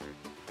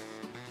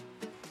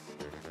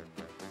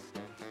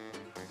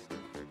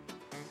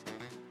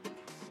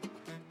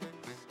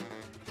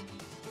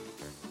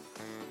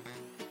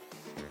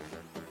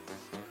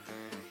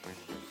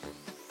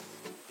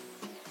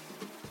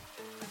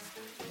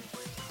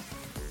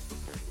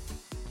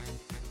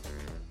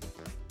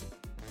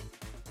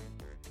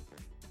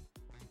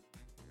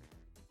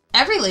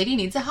Every Lady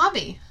Needs a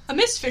Hobby, a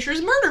Miss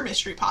Fisher's murder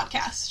mystery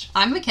podcast.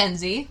 I'm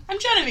Mackenzie. I'm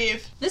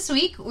Genevieve. This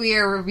week we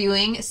are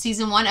reviewing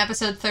Season 1,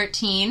 Episode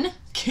 13.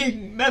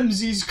 King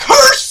Memsey's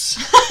Curse!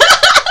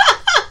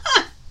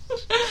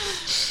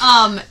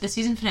 The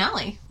season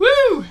finale.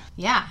 Woo!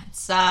 Yeah,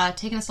 it's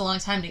taken us a long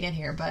time to get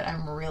here, but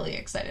I'm really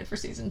excited for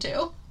Season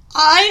 2.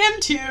 I am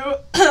too.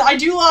 I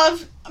do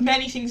love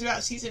many things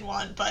about Season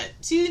 1, but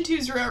Season 2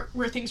 is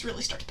where things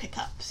really start to pick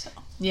up, so...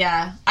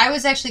 Yeah, I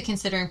was actually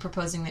considering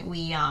proposing that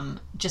we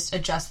just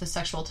adjust the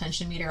sexual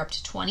tension meter up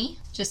to 20,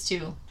 just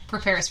to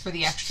prepare us for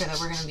the extra that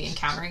we're going to be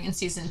encountering in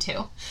Season 2.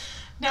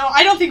 No,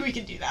 I don't think we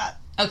can do that.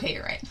 Okay,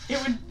 you're right. It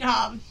would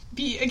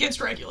be against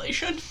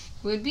regulation. It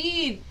would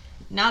be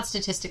not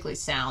statistically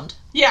sound.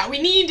 Yeah,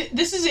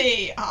 this is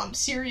a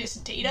serious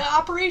data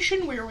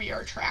operation where we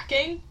are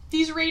tracking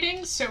these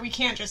ratings, so we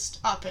can't just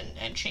up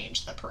and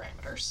change the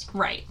parameters.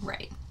 Right.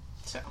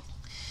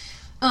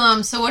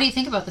 So what do you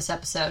think about this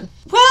episode?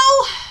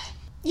 Well,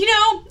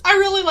 I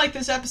really like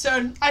this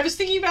episode. I was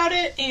thinking about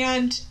it,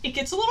 and it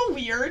gets a little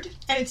weird,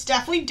 and it's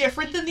definitely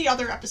different than the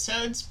other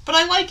episodes, but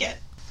I like it.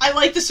 I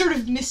like the sort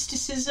of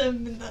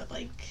mysticism and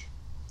the,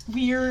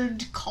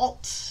 weird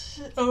cult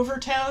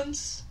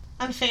overtones.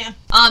 I'm a fan.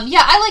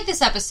 Yeah, I like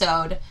this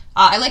episode.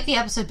 I like the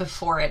episode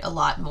before it a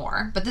lot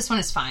more, but this one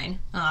is fine.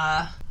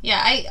 Yeah,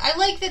 I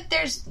like that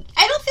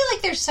I don't feel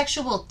like there's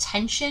sexual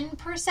tension,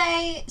 per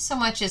se, so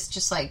much as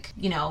just,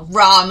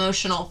 raw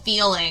emotional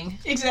feeling.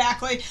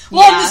 Exactly.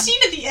 Well, the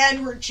scene at the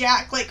end where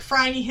Jack,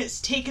 Phryne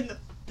has taken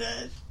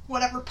the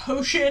whatever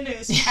potion and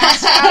is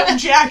passed out, and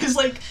Jack is,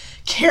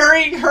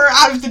 carrying her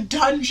out of the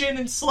dungeon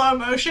in slow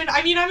motion.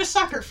 I mean, I'm a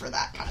sucker for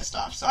that kind of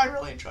stuff, so I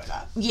really enjoy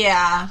that.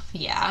 Yeah.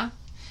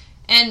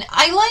 And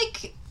I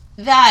like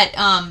that,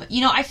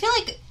 I feel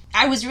like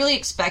I was really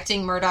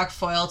expecting Murdoch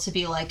Foyle to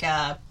be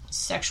a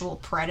sexual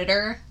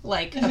predator, a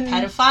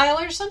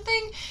pedophile or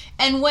something.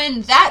 And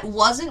when that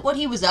wasn't what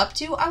he was up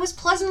to, I was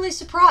pleasantly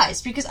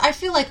surprised, because I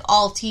feel like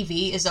all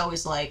TV is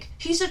always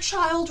he's a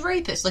child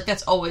rapist.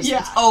 That's always,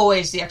 it's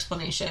always the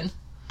explanation.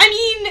 I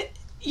mean,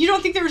 you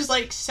don't think there was,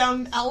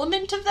 some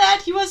element of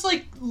that? He was,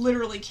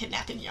 literally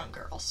kidnapping young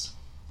girls.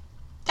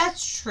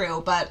 That's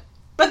true, But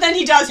then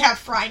he does have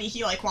Phryne.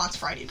 He, wants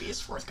Phryne to be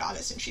his fourth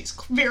goddess, and she's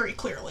very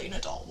clearly an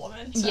adult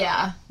woman. So.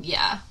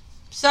 Yeah.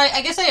 So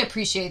I guess I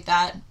appreciate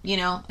that.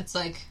 It's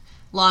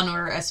Law &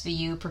 Order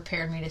SVU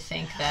prepared me to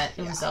think that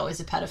it was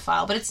always a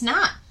pedophile, but it's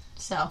not.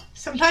 So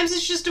sometimes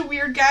it's just a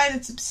weird guy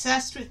that's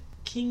obsessed with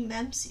King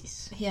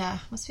Memses. Yeah,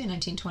 must be a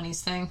 1920s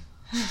thing.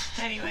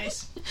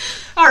 Anyways.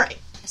 All right.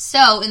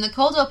 So, in the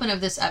cold open of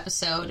this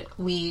episode,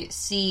 we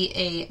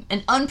see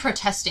an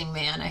unprotesting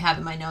man. I have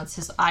in my notes,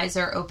 his eyes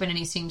are open and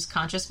he seems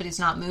conscious, but he's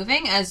not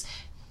moving, as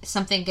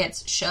something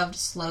gets shoved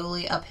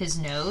slowly up his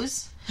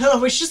nose.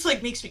 Oh, which just,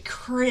 makes me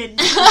cringe.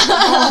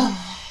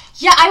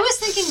 Yeah, I was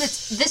thinking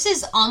that this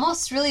is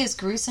almost really as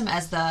gruesome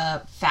as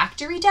the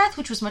factory death,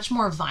 which was much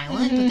more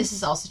violent, but this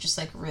is also just,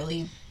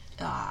 really...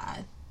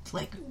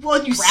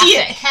 well, you graphic. see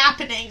it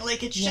happening,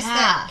 it's just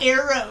that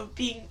arrow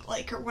being,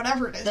 or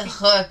whatever it is. The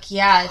hook,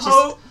 yeah. It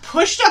just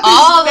pushed up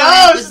all his nose. The way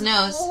up his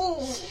nose.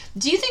 Oh.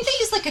 Do you think they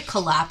used, a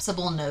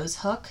collapsible nose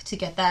hook to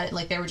get that?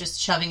 They were just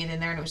shoving it in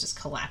there and it was just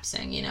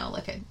collapsing,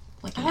 like an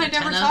I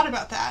never thought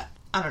about that.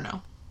 I don't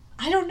know.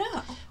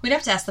 We'd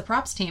have to ask the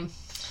props team.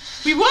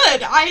 We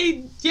would.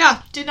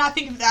 Did not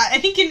think of that. I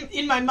think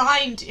in my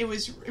mind it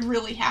was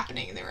really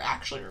happening and they were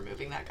actually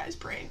removing that guy's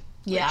brain.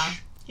 Yeah.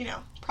 Which,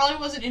 probably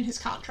wasn't in his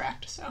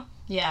contract, so.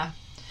 Yeah.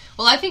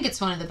 Well, I think it's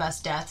one of the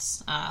best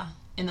deaths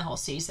in the whole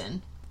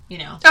season,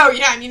 Oh,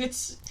 yeah, I mean,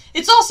 it's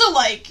also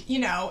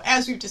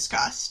as we've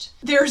discussed,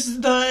 there's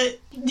the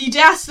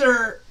deaths that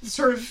are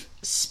sort of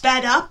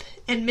sped up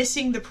and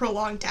missing the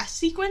prolonged death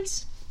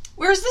sequence.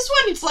 Whereas this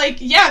one,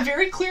 it's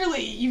very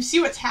clearly, you see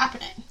what's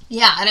happening.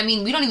 Yeah, and I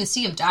mean, we don't even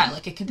see him die.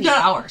 It could be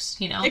hours,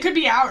 It could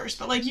be hours,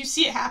 but, you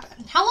see it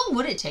happen. How long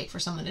would it take for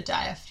someone to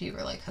die after you were,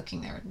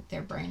 hooking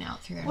their brain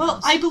out through their nose?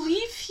 Well, I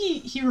believe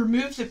he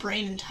removed the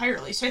brain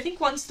entirely, so I think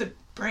once the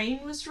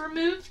brain was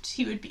removed,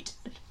 he would be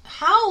dead.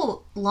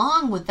 How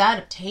long would that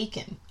have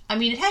taken? I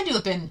mean, it had to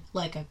have been,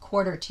 a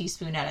quarter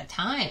teaspoon at a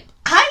time.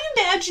 I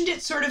imagined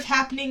it sort of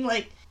happening,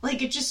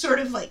 it just sort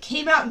of,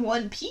 came out in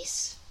one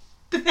piece.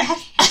 But that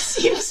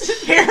seems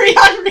very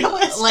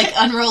unrealistic.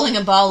 Unrolling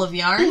a ball of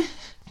yarn?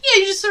 Yeah,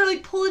 you just sort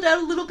of, pull it out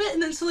a little bit,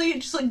 and then suddenly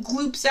it just,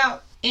 gloops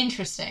out.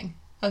 Interesting.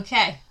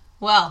 Okay.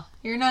 Well,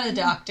 you're not a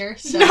doctor,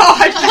 so... No,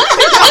 I'm not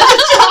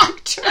a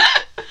doctor.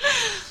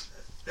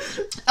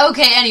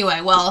 Okay,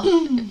 anyway, well,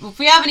 if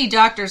we have any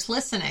doctors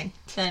listening,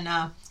 then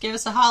give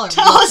us a holler.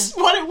 Tell us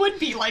what it would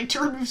be like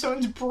to remove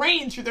someone's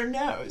brain through their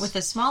nose. With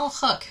a small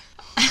hook.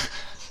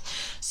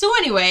 So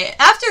anyway,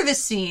 after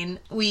this scene,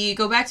 we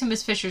go back to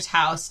Miss Fisher's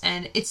house,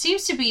 and it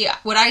seems to be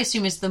what I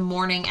assume is the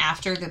morning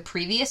after the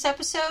previous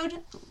episode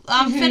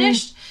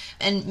finished.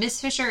 And Miss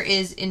Fisher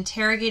is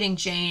interrogating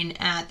Jane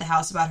at the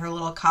house about her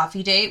little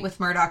coffee date with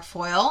Murdoch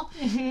Foyle.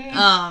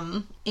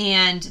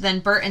 And then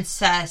Bert and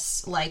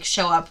Cess,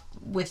 show up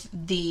with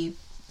the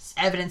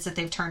evidence that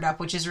they've turned up,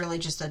 which is really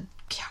just a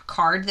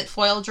card that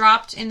Foyle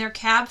dropped in their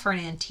cab for an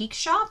antique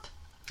shop.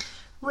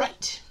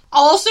 Right.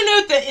 I'll also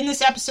note that in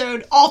this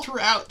episode, all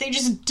throughout, they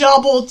just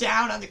double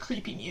down on the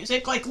creepy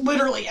music. Like,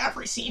 literally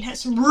every scene has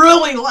some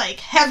really, like,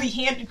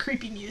 heavy-handed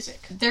creepy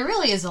music. There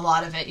really is a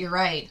lot of it, you're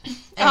right.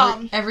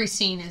 Every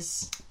scene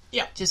is...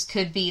 Yeah. Just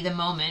could be the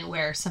moment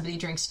where somebody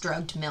drinks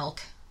drugged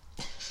milk.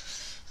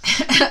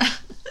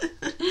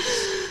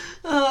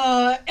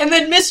 And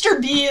then Mr.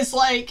 B is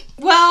like,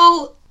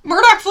 well,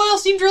 Murdoch Foyle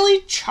seemed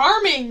really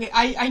charming.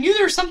 I knew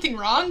there was something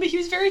wrong, but he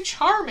was very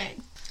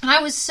charming.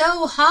 I was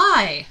so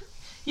high.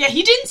 Yeah,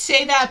 he didn't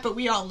say that, but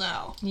we all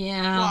know.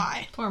 Yeah.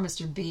 Why. Poor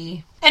Mr.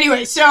 B.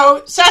 Anyway,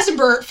 so Sess and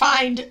Bert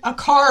find a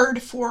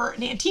card for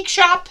an antique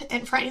shop,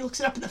 and Franny looks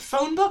it up in the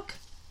phone book.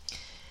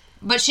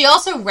 But she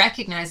also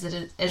recognizes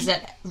it as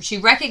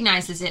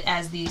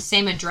the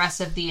same address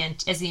as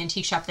the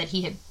antique shop that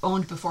he had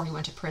owned before he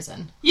went to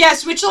prison.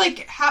 Yes, which,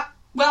 like,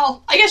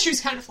 well, I guess she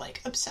was kind of, like,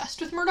 obsessed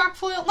with Murdoch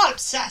Foyle. Not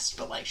obsessed,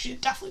 but, like, she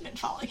had definitely been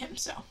following him,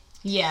 so.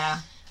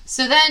 Yeah.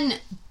 So then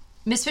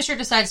Miss Fisher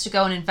decides to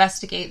go and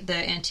investigate the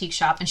antique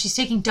shop, and she's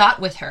taking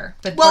Dot with her.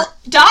 But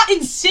Dot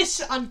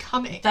insists on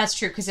coming. That's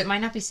true, because it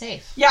might not be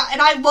safe. Yeah,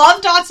 and I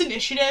love Dot's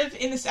initiative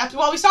in this episode.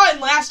 Well, we saw it in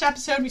last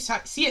episode, we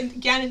see it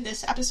again in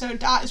this episode.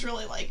 Dot is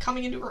really, like,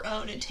 coming into her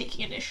own and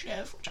taking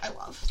initiative, which I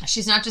love.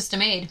 She's not just a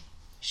maid.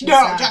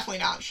 No, definitely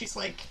not. She's,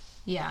 like,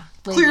 yeah,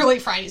 clearly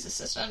Franny's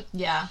assistant.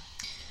 Yeah.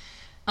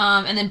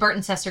 And then Bert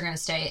and Sess are going to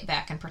stay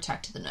back and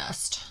protect the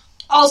nest.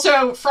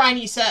 Also,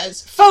 Franny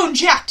says, phone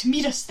Jack to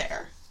meet us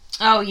there.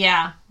 Oh,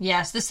 yeah.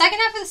 Yes. The second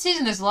half of the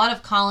season, there's a lot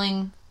of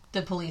calling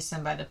the police,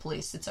 and by the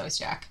police, it's always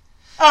Jack.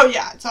 Oh,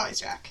 yeah. It's always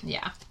Jack.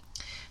 Yeah.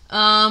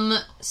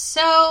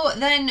 So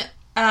then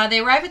they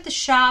arrive at the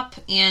shop,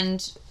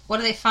 and what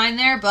do they find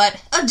there but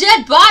a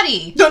dead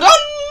body? Dun-dun!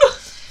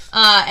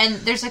 And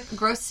there's a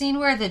gross scene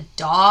where the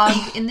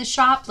dog in the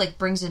shop, like,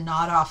 brings a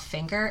gnawed-off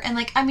finger. And,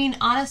 like, I mean,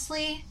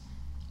 honestly,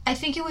 I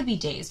think it would be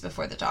days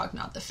before the dog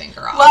gnawed the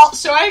finger off. Well,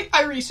 so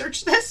I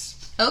researched this.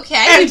 Okay,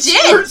 and you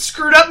did.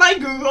 Screwed up my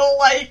Google,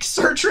 like,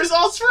 search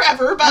results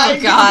forever by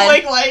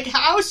Googling, like,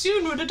 how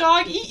soon would a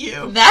dog eat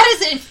you? That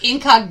is an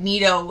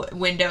incognito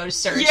Windows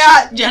search,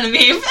 yeah,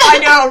 Genevieve. I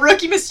know,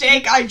 rookie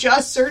mistake. I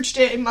just searched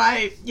it in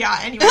my,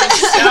 anyway,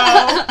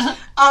 so,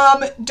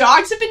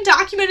 dogs have been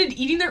documented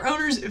eating their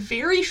owners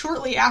very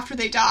shortly after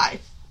they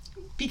die.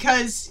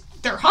 Because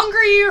they're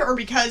hungry, or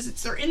because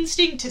it's their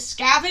instinct to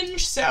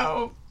scavenge,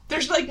 so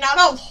there's, like, not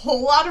a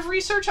whole lot of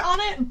research on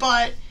it,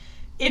 but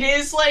it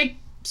is, like,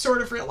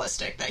 sort of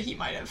realistic that he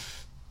might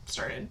have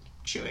started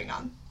chewing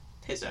on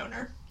his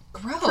owner.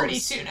 Gross. Pretty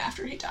soon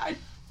after he died.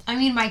 I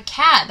mean, my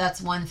cat, that's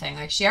one thing.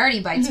 Like, she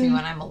already bites me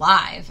when I'm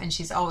alive, and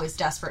she's always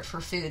desperate for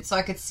food. So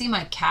I could see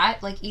my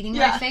cat, like, eating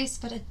my face,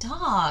 but a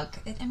dog,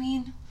 I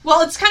mean...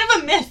 Well, it's kind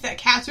of a myth that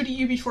cats would eat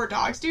you before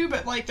dogs do,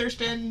 but, like, there's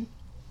been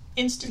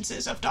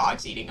instances of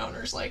dogs eating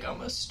owners, like,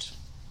 almost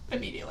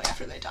immediately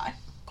after they die.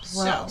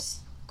 Gross.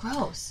 So,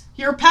 gross.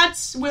 Your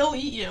pets will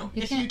eat you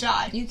if you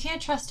die. You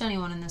can't trust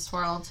anyone in this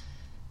world.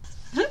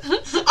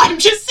 I'm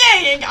just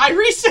saying, I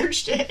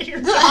researched it. Your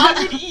dog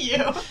would eat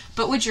you.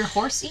 But would your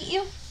horse eat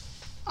you?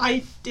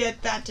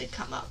 That did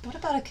come up. What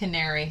about a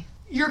canary?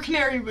 Your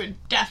canary would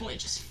definitely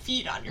just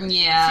feed on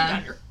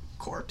your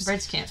corpse.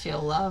 Birds can't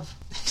feel love.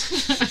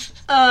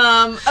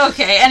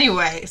 Okay,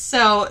 anyway,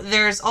 so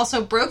there's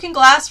also broken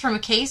glass from a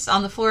case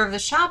on the floor of the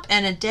shop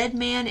and a dead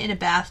man in a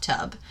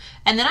bathtub.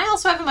 And then I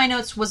also have in my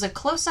notes, was a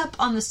close-up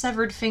on the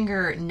severed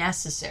finger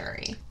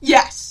necessary?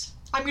 Yes.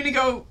 I'm gonna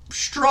go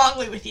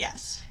strongly with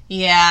yes.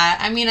 Yeah,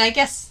 I mean, I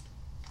guess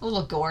a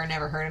little gore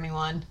never hurt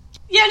anyone.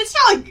 Yeah, and it's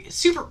not, like,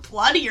 super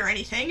bloody or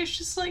anything. It's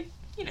just, like,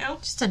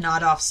 just a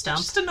gnawed-off stump.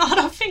 Just a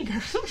gnawed-off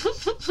finger.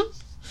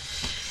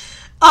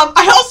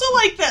 I also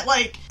like that,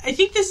 like, I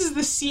think this is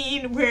the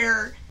scene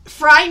where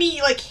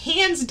Franny, like,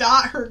 hands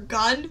Dot her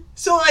gun.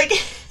 So, like,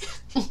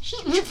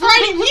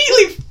 Franny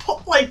immediately,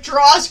 like,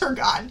 draws her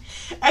gun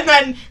and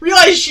then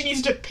realizes she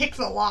needs to pick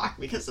the lock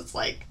because it's,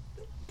 like,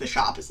 the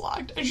shop is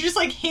locked. And she just,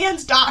 like,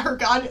 hands Dot her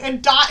gun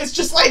and Dot is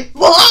just, like,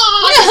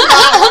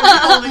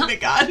 holding the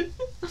gun.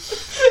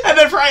 And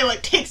then Franny,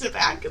 like, takes it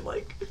back and,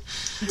 like...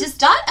 Does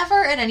Dot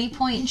ever at any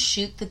point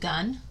shoot the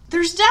gun?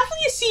 There's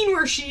definitely a scene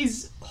where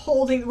she's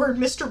where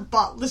Mr.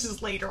 Butler, this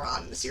is later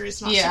on in the series,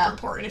 it's not super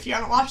important if you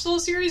haven't watched the whole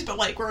series, but,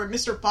 like, where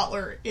Mr.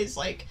 Butler is,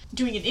 like,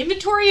 doing an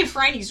inventory of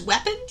Franny's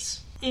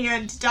weapons,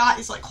 and Dot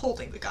is, like,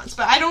 holding the guns.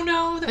 But I don't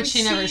know that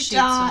she never shoots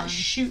Dot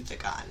shoot the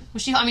gun. Well,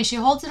 she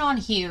holds it on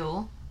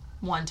Hugh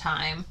one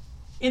time.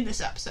 In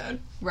this episode.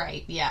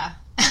 Right, yeah.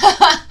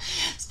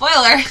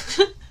 Spoiler!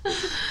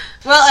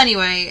 Well,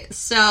 anyway,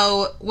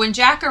 so when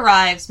Jack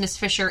arrives, Miss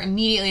Fisher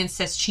immediately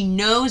insists she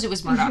knows it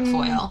was Murdoch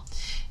Foyle.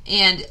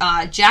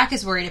 And Jack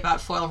is worried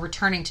about Foyle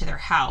returning to their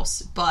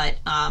house, but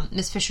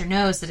Miss Fisher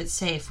knows that it's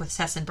safe with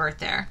Sess and Bert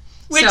there.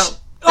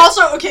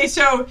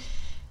 So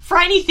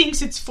Franny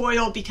thinks it's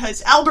Foyle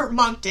because Albert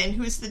Monkton,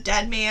 who is the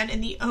dead man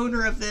and the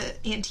owner of the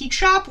antique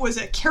shop, was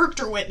a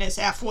character witness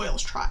at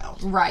Foyle's trial.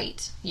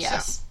 Right,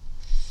 yes.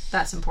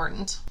 That's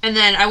important. And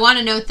then I want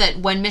to note that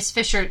when Miss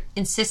Fisher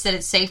insists that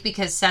it's safe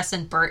because Cec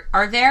and Bert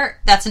are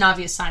there, that's an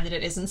obvious sign that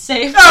it isn't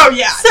safe. Oh,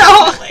 yeah,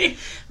 definitely.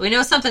 We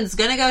know something's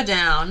gonna go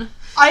down.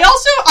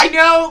 I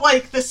know,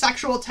 like, the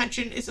sexual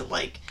tension isn't,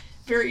 like,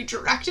 very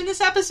direct in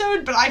this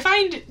episode, but I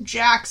find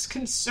Jack's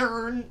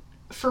concern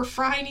for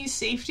Phryne's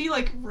safety,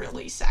 like,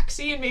 really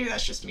sexy, and maybe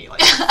that's just me,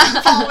 like,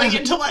 falling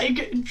into,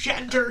 like,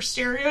 gender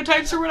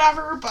stereotypes or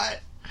whatever,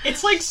 but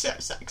it's, like, so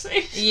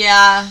sexy.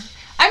 Yeah.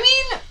 I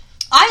mean,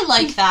 I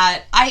like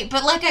that.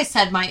 But like I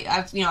said,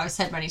 I've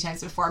said many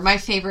times before, my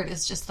favorite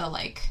is just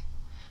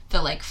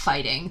the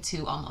fighting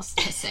to almost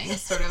kissing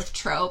sort of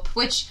trope,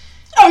 which...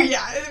 Oh,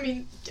 yeah, I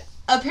mean... Yeah.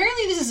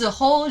 Apparently this is a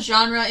whole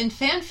genre in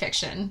fan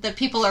fiction that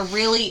people are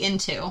really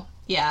into.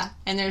 Yeah.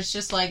 And there's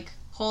just, like,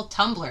 whole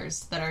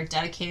Tumblrs that are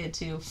dedicated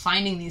to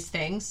finding these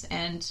things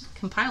and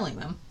compiling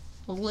them.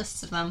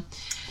 Lists of them.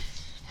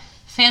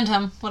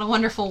 Fandom, what a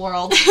wonderful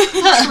world.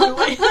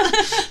 Truly.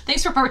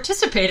 Thanks for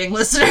participating,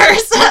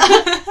 listeners.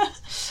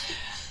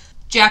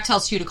 Jack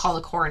tells Hugh to call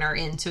the coroner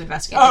in to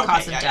investigate the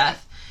cause of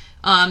death.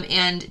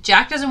 And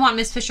Jack doesn't want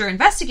Miss Fisher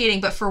investigating,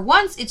 but for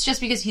once, it's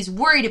just because he's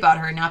worried about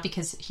her, not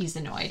because he's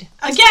annoyed.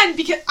 Again,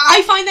 because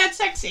I find that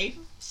sexy.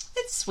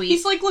 It's sweet.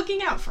 He's, like,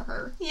 looking out for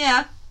her.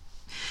 Yeah.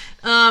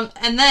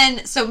 And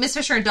then, so Miss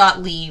Fisher and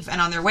Dot leave,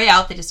 and on their way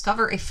out, they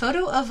discover a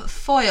photo of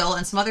Foyle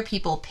and some other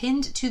people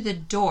pinned to the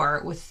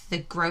door with the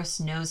gross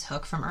nose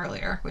hook from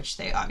earlier, which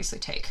they obviously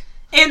take.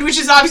 And which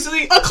is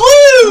obviously a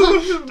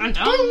clue! Dun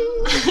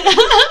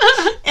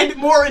dun. And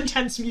more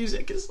intense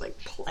music is, like,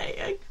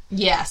 playing.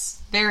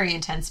 Yes, very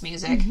intense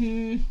music.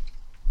 Mm-hmm.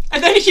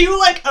 And then Hugh,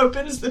 like,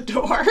 opens the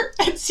door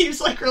and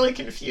seems, like, really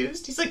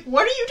confused. He's like,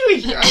 what are you doing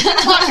here? I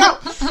can't walk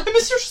out. And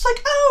Mr. just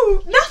like,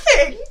 oh,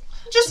 nothing.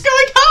 Just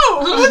going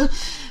home.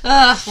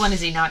 When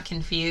is he not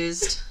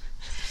confused?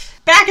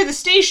 Back at the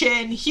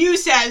station, Hugh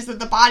says that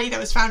the body that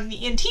was found in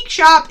the antique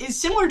shop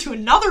is similar to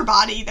another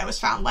body that was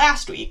found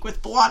last week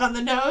with blood on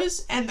the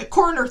nose, and the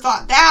coroner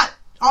thought that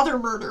other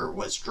murder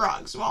was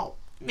drugs. Well,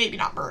 maybe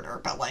not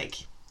murder, but, like,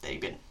 they've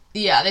been...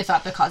 Yeah, they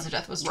thought the cause of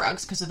death was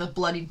drugs because of the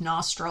bloodied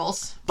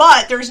nostrils.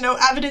 But there's no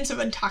evidence of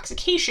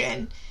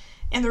intoxication,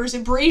 and there is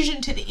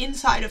abrasion to the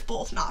inside of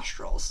both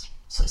nostrils.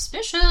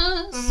 Suspicious.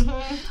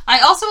 Mm-hmm. I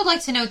also would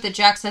like to note that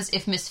Jack says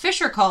if Miss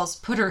Fisher calls,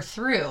 put her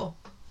through.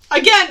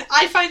 Again,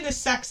 I find this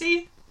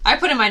sexy. I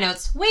put in my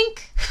notes,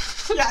 wink.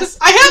 Yes.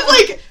 I have,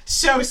 like,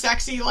 so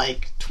sexy,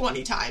 like,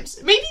 20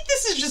 times. Maybe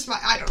this is just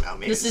I don't know.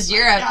 Maybe this is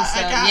your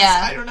episode. I guess.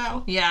 Yeah. I don't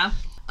know. Yeah.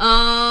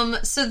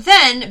 So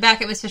then,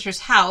 back at Miss Fisher's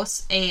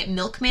house, a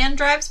milkman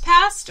drives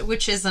past,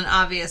 which is an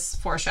obvious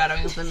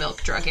foreshadowing of the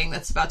milk drugging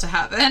that's about to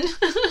happen.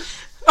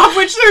 Of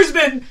which there's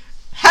been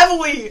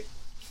heavily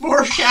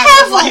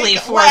foreshadowed,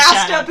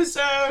 last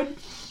episode.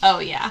 Oh,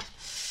 yeah.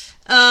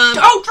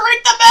 Don't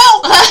drink the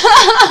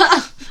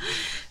milk!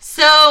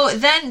 So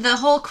then the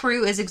whole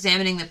crew is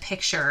examining the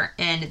picture,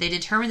 and they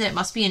determine that it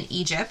must be in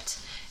Egypt.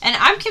 And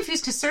I'm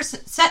confused because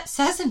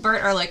Cec and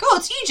Bert are like, oh,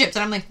 it's Egypt.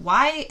 And I'm like,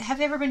 why have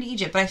they ever been to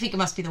Egypt? But I think it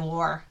must be the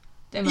war.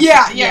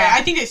 Yeah,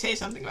 I think they say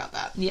something about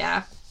that.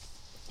 Yeah.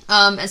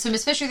 And so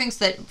Miss Fisher thinks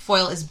that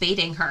Foyle is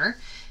baiting her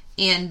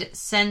and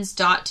sends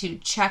Dot to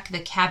check the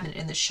cabinet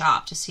in the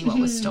shop to see what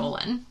was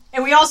stolen.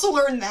 And we also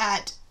learn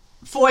that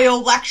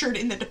Foyle lectured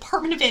in the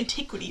Department of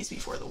Antiquities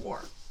before the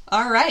war.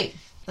 All right.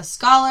 A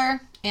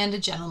scholar and a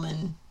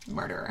gentleman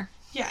murderer.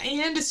 Yeah,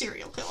 and a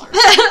serial killer.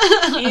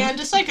 And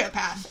a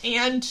psychopath.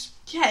 And,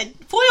 yeah,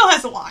 Foyle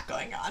has a lot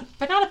going on.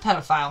 But not a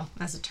pedophile,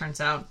 as it turns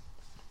out.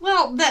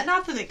 Well, not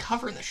that they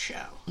cover in the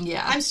show.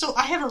 Yeah.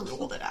 I haven't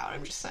ruled it out,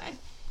 I'm just saying.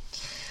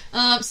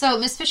 So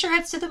Miss Fisher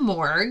heads to the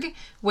morgue,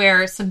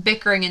 where some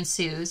bickering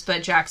ensues,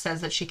 but Jack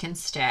says that she can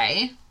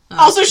stay.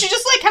 Also, she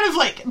just, like, kind of,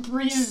 like,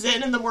 breezes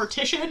in, and the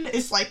mortician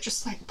is, like,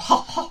 just like,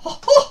 what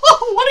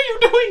are you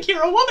doing here?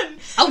 A woman!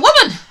 A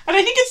woman! And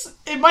I think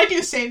it might be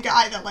the same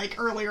guy that, like,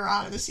 earlier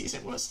on in the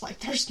season was like,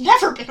 there's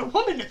never been a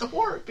woman at the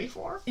ward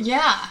before.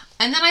 Yeah.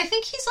 And then I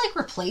think he's, like,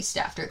 replaced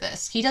after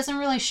this. He doesn't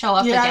really show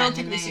up again. Yeah, I don't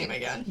think we see him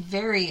again.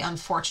 Very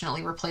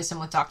unfortunately replace him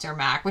with Dr.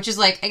 Mac, which is,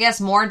 like, I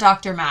guess more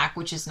Dr. Mac,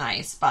 which is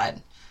nice, but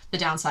the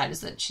downside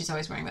is that she's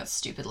always wearing that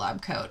stupid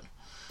lab coat.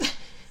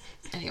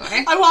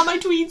 Anyway. I want my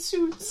tweed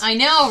suits. I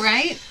know,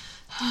 right?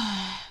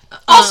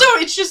 Also,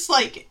 it's just,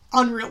 like,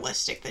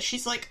 unrealistic that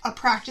she's, like, a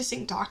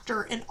practicing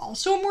doctor and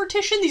also a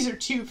mortician. These are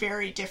two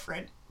very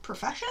different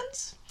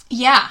professions.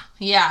 Yeah,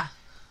 yeah.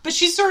 But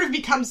she sort of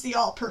becomes the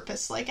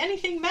all-purpose, like,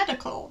 anything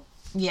medical.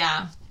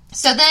 Yeah.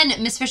 So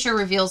then Miss Fisher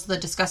reveals the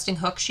disgusting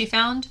hook she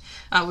found,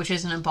 which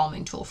is an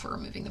embalming tool for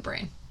removing the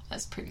brain,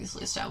 as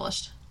previously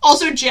established.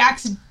 Also,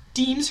 Jax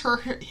deems her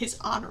his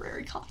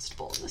honorary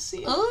constable in the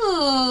scene.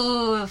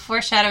 Ooh,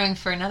 foreshadowing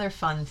for another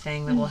fun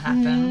thing that will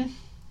happen.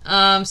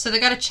 So they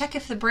gotta check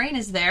if the brain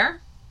is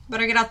there.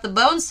 Better get out the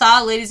bone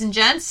saw, ladies and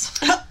gents.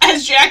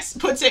 As Jax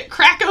puts it,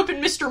 crack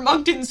open Mr.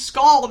 Monkton's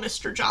skull,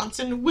 Mr.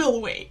 Johnson. We'll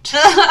wait.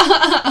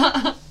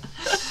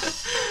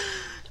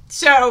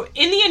 So,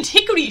 in the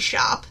antiquity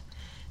shop,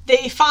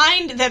 they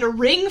find that a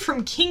ring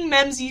from King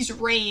Memsi's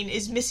reign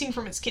is missing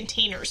from its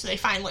container. So they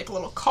find, like, a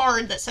little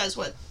card that says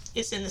what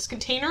is in this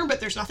container, but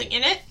there's nothing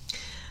in it.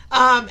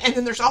 And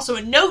then there's also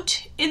a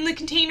note in the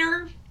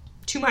container,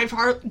 to my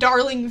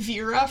darling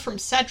Vera from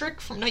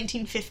Cedric from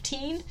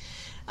 1915.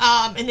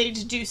 And they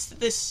deduce that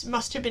this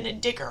must have been a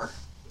digger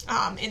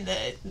in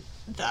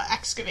the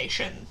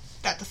excavation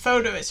that the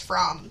photo is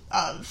from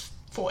of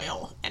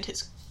Foyle and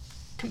his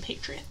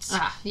compatriots.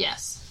 Ah,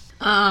 yes.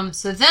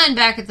 So then,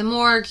 back at the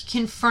morgue,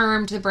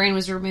 confirmed the brain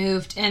was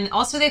removed, and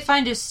also they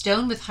find a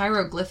stone with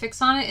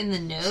hieroglyphics on it in the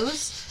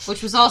nose,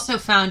 which was also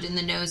found in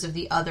the nose of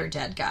the other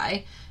dead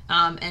guy.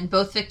 And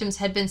both victims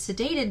had been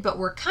sedated, but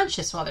were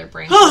conscious while their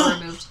brains were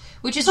removed,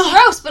 which is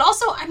gross, but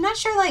also, I'm not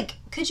sure, like,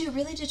 could you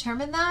really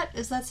determine that?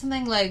 Is that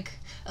something like,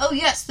 oh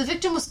yes, the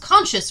victim was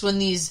conscious when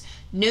these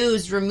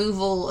nose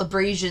removal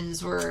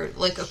abrasions were,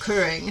 like,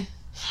 occurring?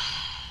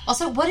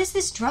 Also, what is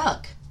this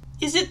drug?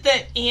 Is it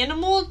the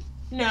animal?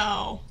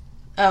 No.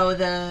 Oh,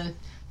 the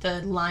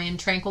lion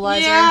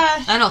tranquilizer?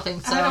 Yeah. I don't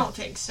think so. I don't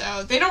think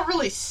so. They don't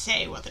really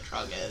say what the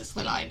drug is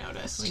that I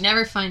noticed. We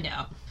never find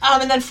out.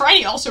 And then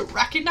Friday also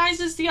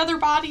recognizes the other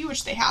body,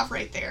 which they have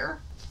right there.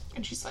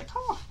 And she's like,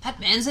 oh. That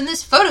man's in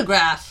this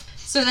photograph.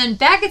 So then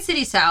back at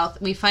City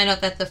South, we find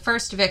out that the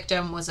first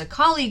victim was a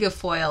colleague of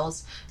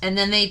Foyle's, and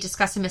then they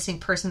discuss a missing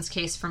persons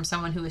case from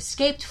someone who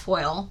escaped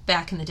Foyle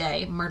back in the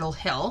day, Myrtle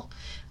Hill.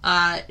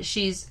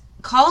 She's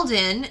called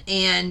in,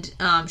 and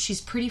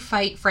she's pretty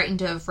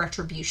frightened of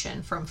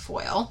retribution from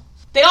Foyle.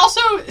 They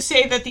also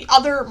say that the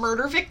other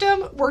murder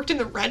victim worked in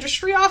the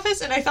registry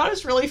office, and I thought it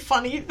was really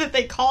funny that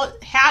they call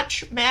it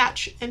hatch,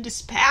 match, and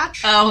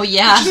dispatch. Oh,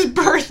 yeah. Which is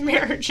birth,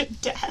 marriage,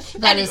 and death.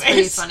 That is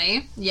pretty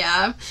funny.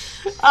 Yeah.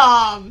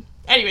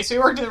 Anyway, so he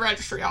worked in the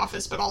registry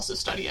office, but also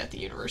studied at the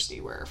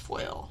university where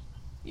Foyle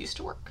used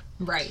to work.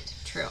 Right.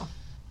 True.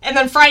 And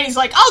then Friday's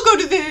like, I'll go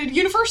to the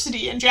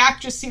university, and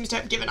Jack just seems to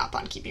have given up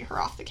on keeping her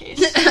off the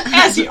case,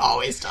 as he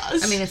always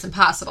does. I mean, it's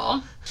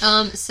impossible.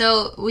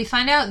 So we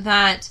find out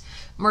that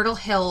Myrtle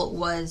Hill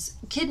was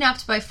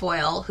kidnapped by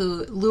Foyle,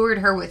 who lured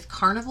her with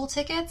carnival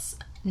tickets,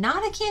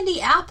 not a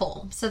candy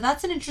apple. So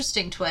that's an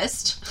interesting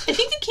twist. I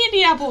think the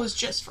candy apple was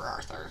just for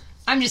Arthur.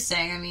 I'm just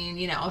saying, I mean,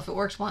 you know, if it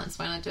worked once,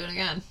 why not do it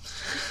again?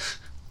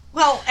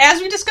 Well,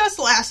 as we discussed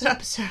last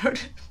episode,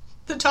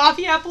 the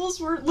toffee apples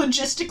were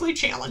logistically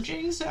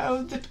challenging,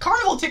 so the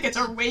carnival tickets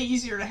are way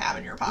easier to have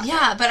in your pocket.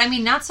 Yeah, but I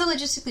mean, not so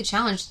logistically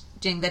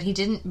challenging that he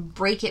didn't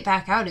break it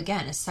back out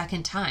again a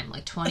second time,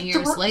 like 20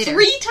 years later.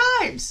 3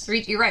 times!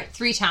 You're right,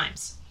 3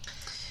 times.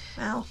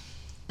 Well.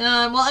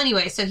 Well,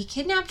 anyway, so he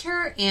kidnapped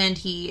her and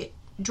he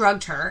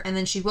drugged her, and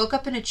then she woke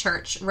up in a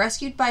church,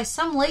 rescued by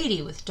some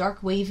lady with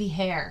dark wavy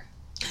hair.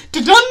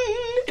 Dun-dun!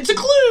 It's a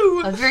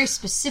clue! A very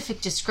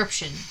specific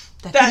description.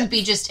 That couldn't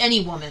be just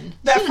any woman.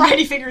 That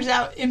Friday figures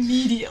out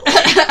immediately.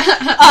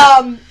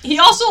 He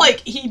also,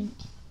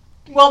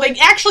 they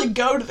actually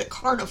go to the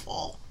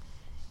carnival.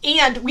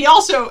 And we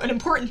also, an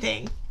important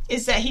thing,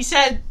 is that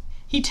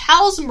he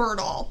tells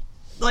Myrtle,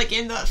 like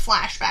in the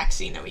flashback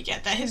scene that we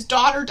get, that his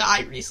daughter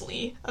died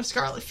recently of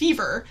scarlet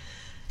fever.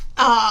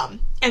 And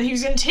he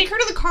was going to take her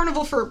to the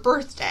carnival for her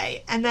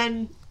birthday. And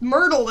then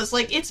Myrtle was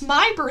like, it's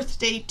my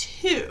birthday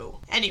too.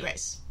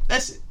 Anyways,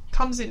 this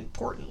comes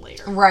important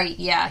later. Right,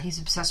 yeah. He's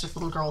obsessed with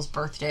little girls'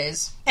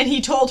 birthdays. And he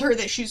told her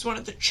that she's one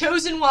of the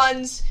chosen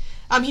ones.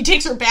 He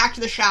takes her back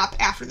to the shop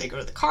after they go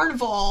to the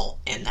carnival,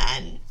 and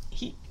then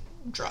he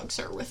drugs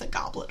her with a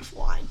goblet of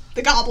wine.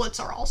 The goblets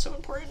are also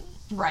important.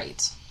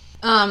 Right.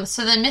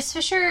 So then Miss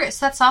Fisher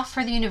sets off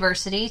for the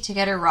university to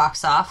get her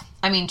rocks off.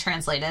 I mean,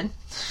 translated.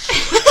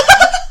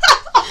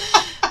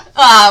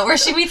 Where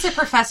she meets a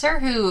professor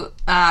who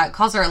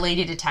calls her a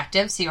lady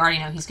detective, so you already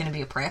know he's going to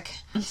be a prick.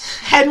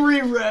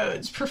 Henry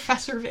Rhodes,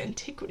 Professor of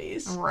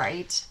Antiquities.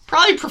 Right.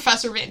 Probably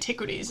Professor of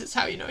Antiquities is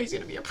how you know he's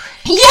going to be a prick.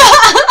 Yeah!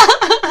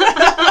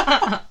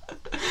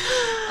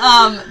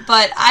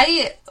 But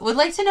I would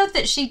like to note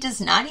that she does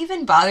not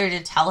even bother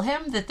to tell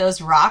him that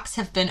those rocks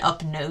have been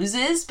up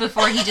noses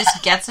before he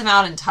just gets them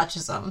out and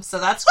touches them. So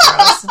that's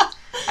gross.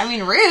 I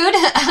mean, rude.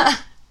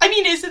 I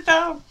mean, is it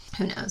though?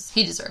 Who knows?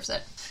 He deserves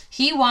it.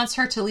 He wants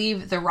her to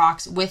leave the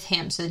rocks with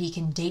him so that he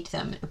can date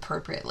them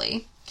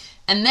appropriately.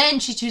 And then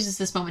she chooses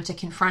this moment to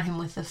confront him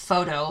with the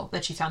photo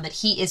that she found that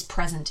he is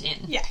present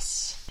in.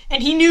 Yes.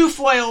 And he knew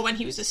Foyle when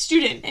he was a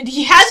student, and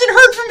he hasn't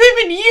heard from him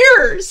in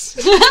years!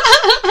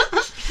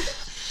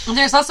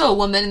 There's also a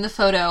woman in the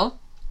photo,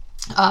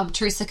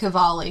 Teresa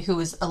Cavalli, who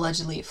was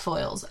allegedly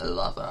Foyle's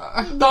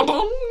lover.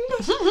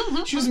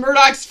 She was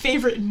Murdoch's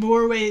favorite in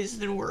more ways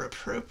than were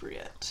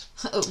appropriate.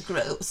 Oh,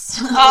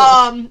 gross.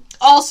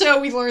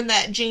 Also, we learned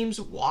that James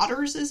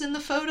Waters is in the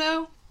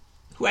photo,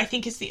 who I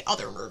think is the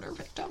other murder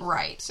victim.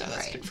 Right. So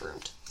that's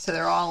confirmed. So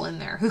they're all in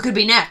there. Who could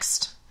be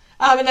next?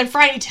 And then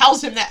Friday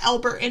tells him that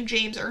Albert and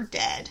James are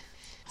dead.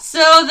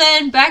 So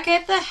then, back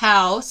at the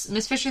house,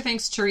 Miss Fisher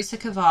thinks Teresa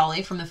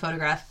Cavalli from the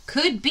photograph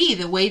could be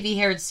the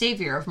wavy-haired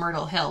savior of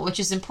Myrtle Hill, which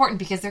is important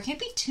because there can't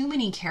be too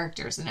many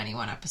characters in any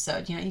one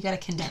episode. You know, you gotta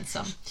condense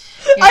them.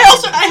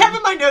 I have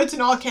in my notes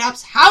in all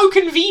caps, how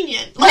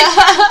convenient. Like,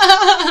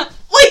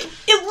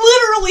 it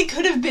literally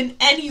could have been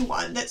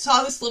anyone that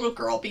saw this little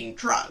girl being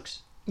drugged.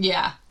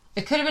 Yeah.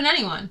 It could have been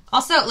anyone.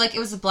 Also, like, it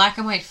was a black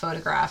and white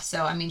photograph,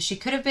 so, I mean, she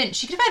could have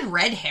had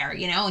red hair,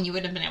 you know, and you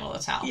wouldn't have been able to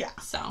tell. Yeah.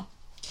 So,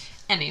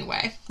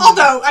 anyway.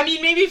 Although, I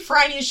mean, maybe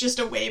Phryne is just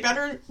a way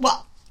better...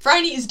 Well,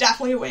 Phryne is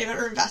definitely a way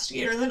better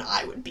investigator than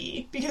I would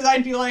be. Because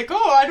I'd be like,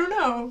 oh, I don't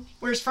know.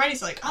 Whereas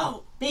Phryne's like,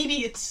 oh, maybe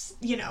it's,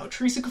 you know,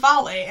 Teresa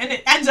Cavalli. And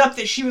it ends up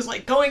that she was,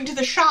 like, going to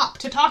the shop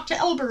to talk to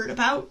Elbert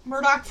about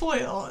Murdoch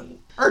Foyle.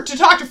 Or to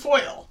talk to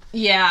Foyle.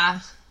 Yeah.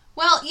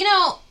 Well, you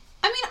know...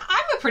 I mean,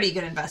 I'm a pretty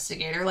good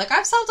investigator. Like,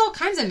 I've solved all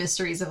kinds of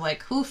mysteries of,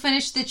 like, who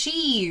finished the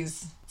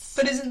cheese.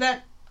 But isn't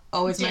that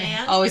always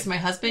Dan? my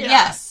husband? Yeah.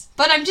 Yes.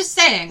 But I'm just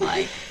saying,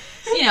 like,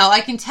 you know, I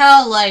can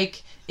tell,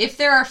 like, if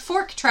there are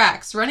fork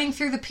tracks running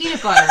through the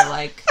peanut butter,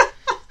 like,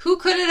 who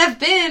could it have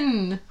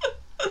been?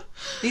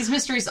 These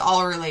mysteries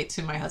all relate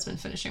to my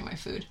husband finishing my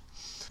food.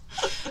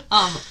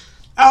 Oh,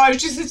 I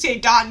was just going to say,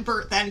 Dot and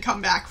Bert then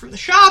come back from the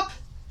shop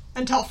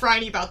and tell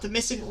Phryne about the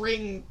missing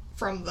ring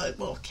from the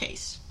little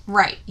case.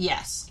 Right,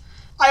 yes.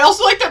 I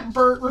also like that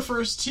Bert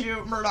refers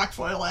to Murdoch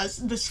Foyle as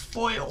this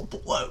Foyle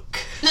bloke.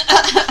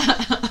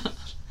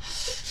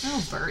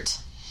 Oh, Bert.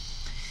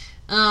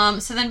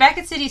 So then back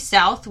at City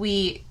South,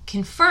 we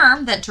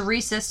confirm that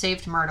Teresa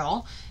saved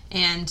Myrtle,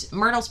 and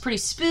Myrtle's pretty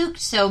spooked,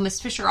 so Miss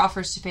Fisher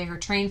offers to pay her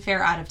train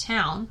fare out of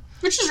town.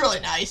 Which is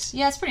really nice.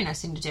 Yeah, it's a pretty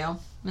nice thing to do. And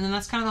then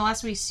that's kind of the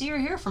last we see or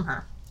hear from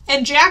her.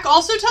 And Jack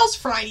also tells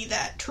Phryne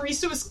that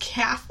Teresa was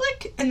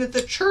Catholic, and that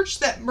the church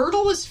that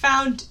Myrtle was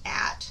found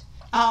at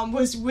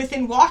was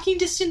within walking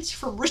distance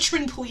from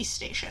Richmond Police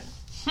Station.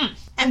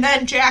 And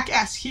then Jack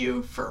asks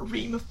Hugh for a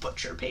ream of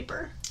butcher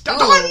paper.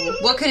 Oh,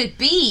 what could it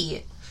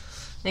be?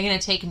 They're going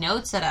to take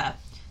notes at a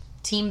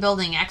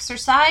team-building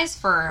exercise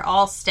for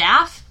all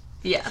staff?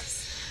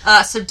 Yes.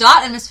 So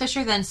Dot and Miss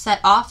Fisher then set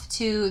off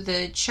to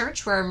the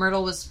church where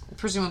Myrtle was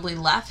presumably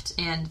left,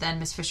 and then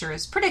Miss Fisher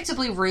is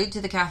predictably rude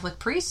to the Catholic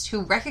priest,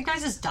 who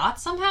recognizes Dot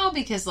somehow,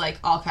 because, like,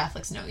 all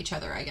Catholics know each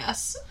other, I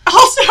guess.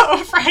 Also,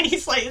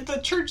 Phryne's like,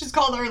 the church is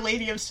called Our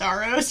Lady of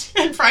Sorrows,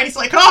 and Phryne's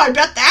like, oh, I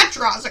bet that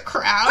draws a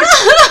crowd.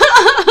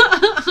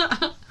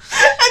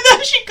 And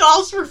then she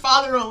calls for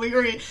Father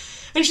O'Leary,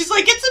 and she's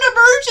like, it's an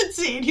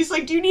emergency, and he's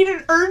like, do you need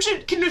an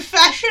urgent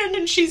confession?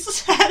 And she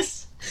says...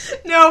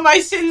 No, my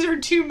sins are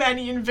too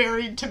many and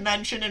varied to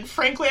mention, and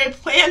frankly, I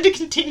plan to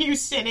continue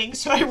sinning,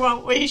 so I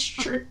won't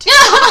waste your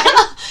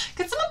time.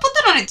 Could someone put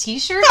that on a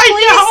t-shirt,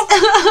 please?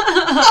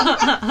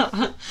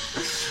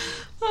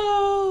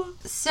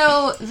 I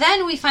So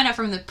then we find out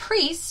from the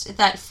priest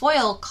that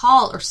Foyle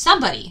called, or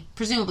somebody,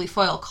 presumably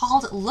Foyle,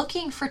 called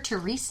looking for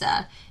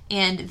Teresa,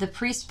 and the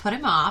priest put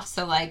him off,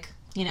 so, like,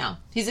 you know,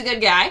 he's a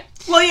good guy.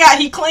 Well, yeah,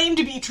 he claimed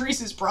to be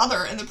Teresa's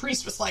brother, and the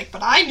priest was like,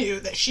 but I knew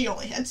that she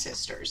only had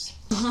sisters.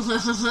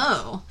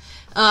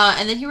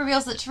 And then he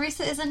reveals that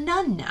Teresa is a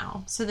nun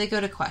now, so they go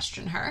to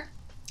question her.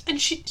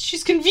 And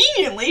she's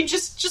conveniently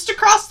just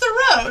across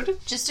the road.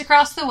 Just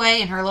across the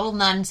way in her little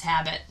nun's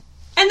habit.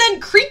 And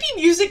then creepy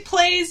music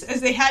plays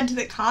as they head to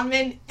the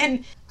convent,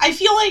 and I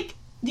feel like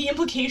the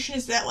implication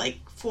is that, like,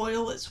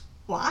 Foyle is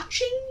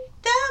watching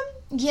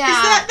them? Yeah.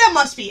 That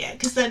must be it,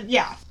 because then,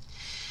 yeah.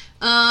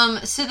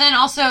 So then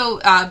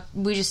also,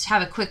 we just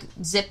have a quick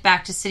zip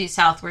back to City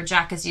South where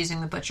Jack is using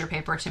the butcher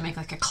paper to make,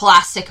 like, a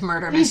classic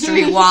murder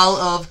mystery wall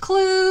of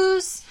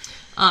clues.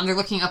 They're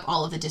looking up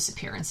all of the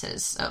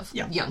disappearances of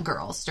young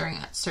girls during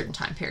a certain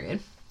time period.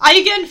 I,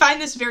 again, find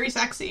this very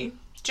sexy.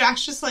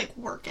 Jack's just, like,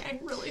 working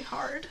really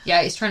hard.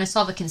 Yeah, he's trying to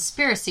solve a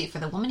conspiracy for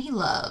the woman he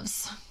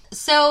loves.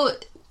 So...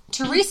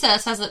 Teresa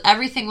says that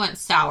everything went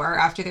sour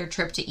after their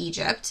trip to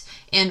Egypt,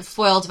 and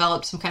Foyle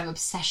developed some kind of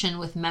obsession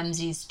with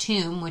Memsey's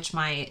tomb, which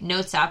my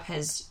notes app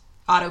has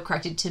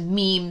auto-corrected to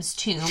Meme's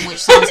tomb, which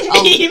sounds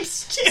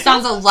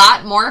a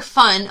lot more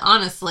fun,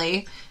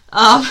 honestly.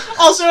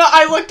 Also,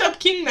 I looked up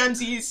King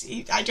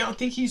Memsey's. I don't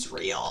think he's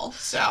real,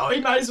 so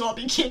he might as well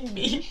be King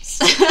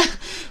Memes.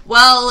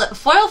 Well,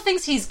 Foyle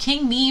thinks he's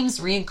King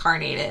Memes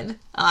reincarnated,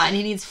 and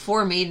he needs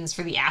 4 maidens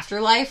for the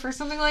afterlife or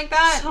something like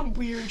that. Some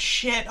weird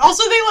shit.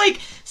 Also, they,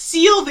 like,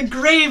 seal the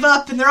grave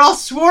up, and they're all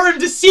sworn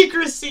to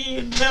secrecy,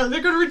 and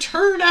they're going to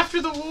return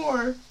after the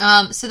war.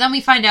 So then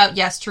we find out,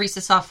 yes, Teresa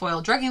saw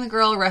Foyle drugging the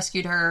girl,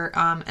 rescued her,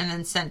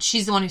 and then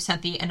she's the one who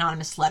sent the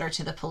anonymous letter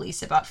to the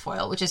police about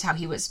Foyle, which is how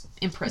he was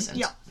imprisoned.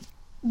 Yeah.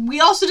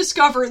 We also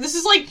discover, this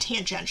is, like,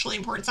 tangentially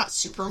important, it's not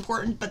super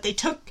important, but they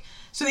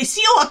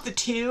seal up the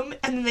tomb,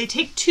 and then they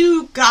take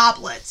 2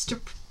 goblets to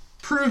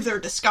prove their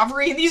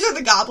discovery, and these are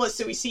the goblets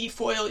that we see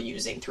Foyle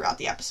using throughout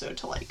the episode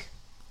to, like,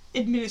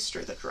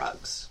 administer the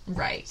drugs.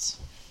 Right.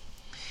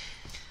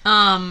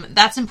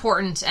 That's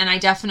important, and I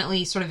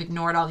definitely sort of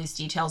ignored all these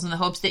details in the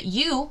hopes that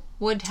you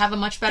would have a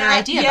much better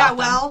idea about them.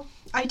 Yeah, well,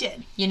 I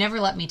did. You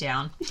never let me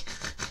down.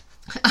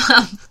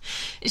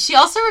 She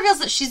also reveals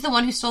that she's the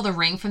one who stole the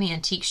ring from the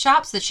antique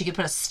shop so that she could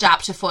put a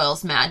stop to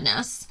Foyle's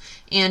madness.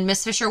 And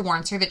Miss Fisher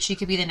warns her that she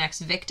could be the next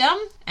victim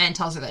and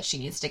tells her that she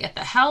needs to get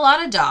the hell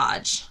out of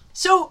Dodge.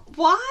 So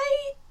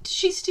why did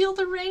she steal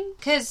the ring?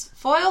 Because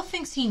Foyle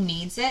thinks he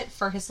needs it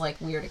for his, like,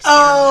 weird experiments.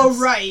 Oh,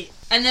 right.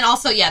 And then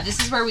also, yeah, this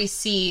is where we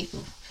see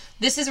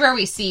This is where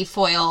we see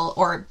Foyle,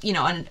 or, you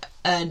know, an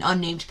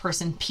unnamed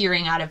person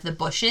peering out of the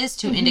bushes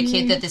to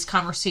indicate that this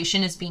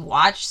conversation is being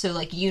watched. So,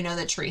 like, you know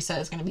that Teresa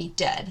is going to be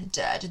dead.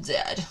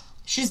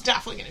 She's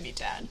definitely going to be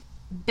dead.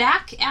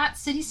 Back at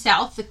City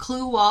South, the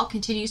clue wall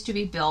continues to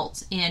be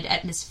built, and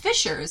at Miss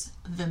Fisher's,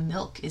 the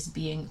milk is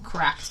being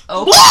cracked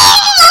open.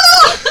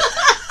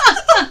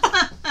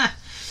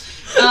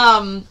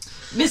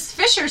 Miss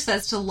Fisher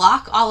says to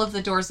lock all of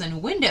the doors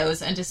and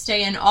windows and to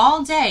stay in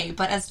all day,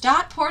 but as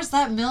Dot pours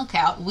that milk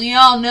out, we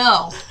all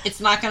know it's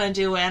not going to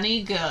do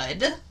any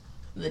good.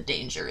 The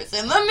danger is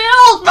in the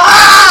milk!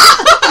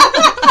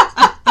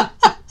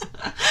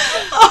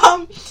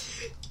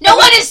 No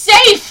one is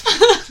safe!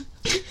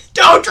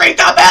 Don't drink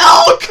the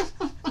milk!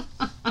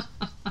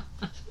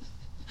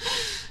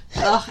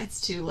 Oh, it's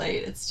too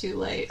late. It's too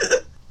late.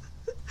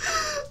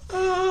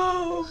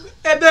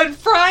 And then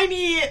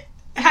Phryne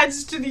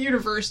heads to the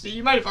university.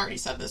 You might have already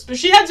said this, but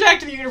she heads back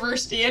to the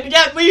university and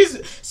again leaves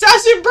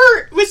Sass and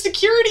Bert with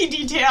security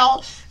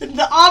detail. And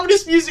the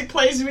ominous music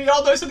plays and we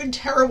all know something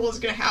terrible is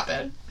going to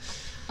happen.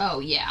 Oh,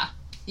 yeah.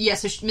 Yeah,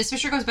 so Miss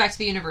Fisher goes back to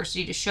the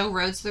university to show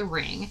Rhodes the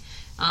ring.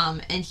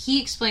 And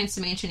he explains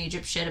some ancient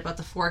Egypt shit about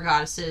the 4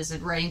 goddesses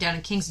and writing down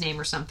a king's name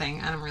or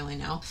something. I don't really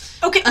know.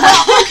 Okay,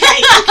 well,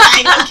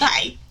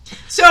 okay.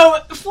 So,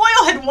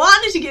 Foyle had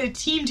wanted to get a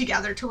team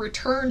together to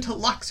return to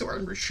Luxor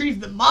and retrieve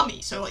the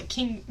mummy, so like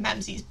King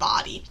Memsi's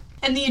body.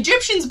 And the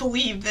Egyptians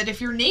believed that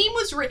if your name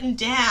was written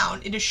down,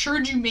 it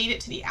assured you made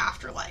it to the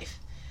afterlife.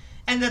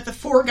 And that the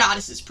 4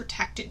 goddesses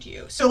protected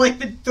you. So,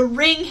 like, the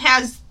ring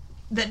has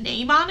the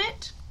name on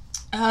it.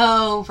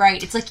 Oh,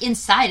 right. It's like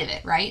inside of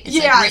it, right? It's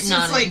like written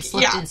on it and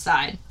slipped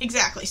inside.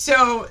 Exactly.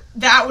 So,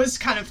 that was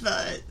kind of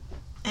the...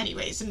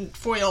 Anyways, and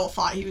Foyle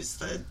thought he was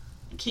the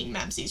King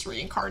Memsi's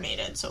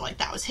reincarnated, so, like,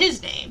 that was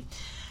his name.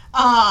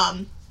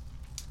 And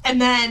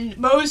then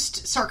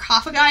most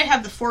sarcophagi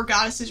have the 4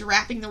 goddesses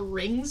wrapping their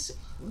wings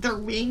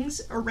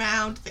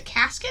around the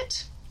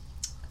casket.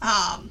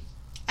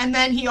 And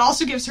then he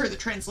also gives her the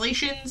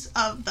translations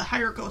of the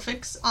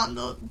hieroglyphics on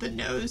the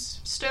nose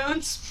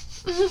stones.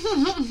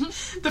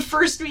 The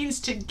first means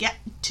to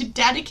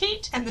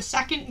dedicate, and the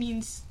second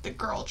means the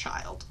girl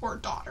child or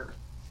daughter.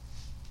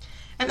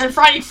 And then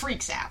Phryne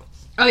freaks out.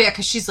 Oh yeah,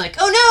 because she's like,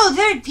 oh no,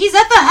 he's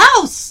at the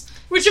house!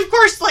 Which of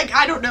course, like,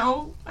 I don't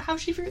know how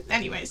she figured...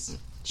 Anyways,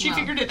 she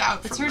figured it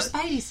out. It's her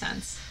spidey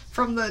sense.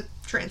 From the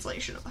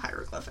translation of the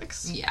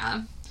hieroglyphics.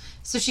 Yeah.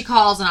 So she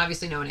calls, and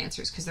obviously no one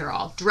answers, because they're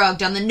all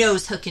drugged on the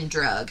nose-hooking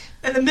drug.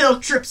 And the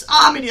milk drips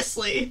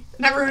ominously,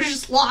 and everyone's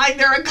just lying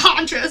there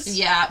unconscious.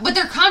 Yeah, but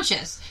they're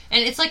conscious.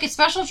 And it's like a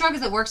special drug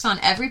that works on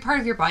every part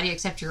of your body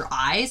except your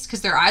eyes,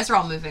 because their eyes are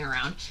all moving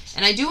around.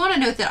 And I do want to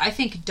note that I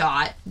think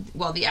Dot,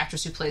 well, the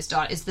actress who plays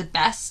Dot, is the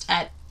best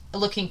at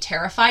looking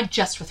terrified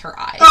just with her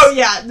eyes. Oh,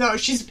 yeah. No,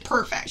 she's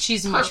perfect.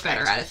 She's much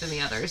better at it than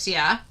the others,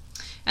 yeah.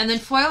 And then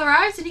Foyle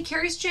arrives, and he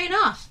carries Jane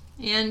off.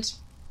 And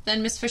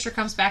then Miss Fisher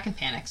comes back and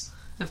panics,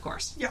 of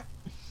course. Yeah.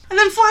 And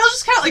then Foyle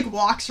just kind of, like,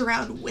 walks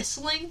around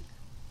whistling.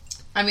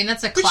 I mean,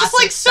 that's a classic... Which is,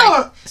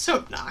 like, so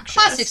obnoxious.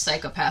 Classic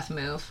psychopath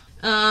move.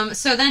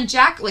 So then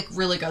Jack, like,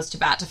 really goes to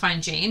bat to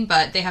find Jane,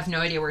 but they have no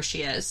idea where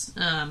she is.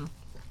 And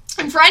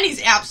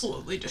Phryne's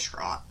absolutely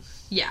distraught.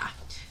 Yeah.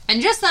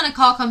 And just then a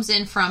call comes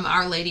in from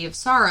Our Lady of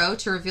Sorrow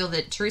to reveal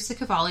that Teresa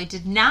Cavalli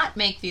did not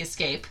make the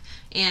escape,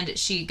 and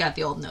she got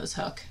the old nose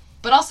hook.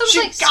 But also was,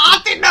 she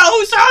got the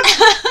nose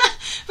hook!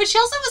 But she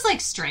also was,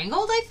 like,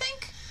 strangled, I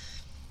think?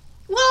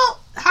 Well,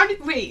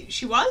 wait,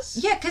 she was?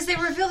 Yeah, because they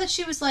revealed that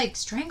she was, like,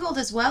 strangled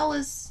as well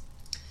as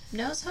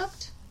nose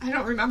hooked. I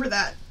don't remember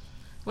that.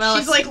 Well,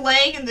 she's, like,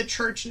 laying in the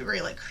church in a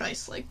very, like,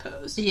 Christ-like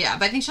pose. Yeah,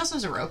 but I think she also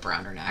has a rope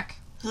around her neck.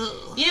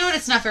 Ugh. You know what?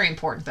 It's not very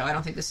important, though. I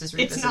don't think this is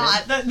revisited.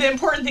 It's not. The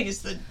important thing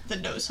is the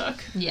nose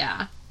hook.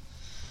 Yeah.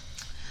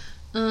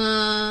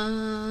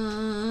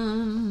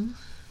 And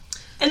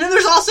then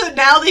there's also,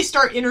 now they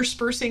start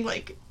interspersing,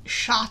 like,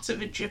 shots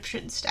of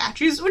Egyptian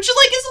statues, which,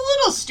 like, is a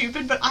little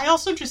stupid, but I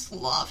also just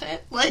love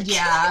it. Like,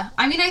 yeah.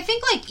 I mean, I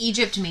think, like,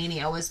 Egypt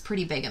mania was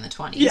pretty big in the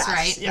 20s,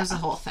 right? Yeah. It was a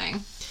whole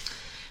thing.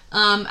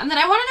 And then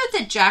I want to note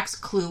that Jack's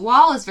clue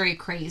wall is very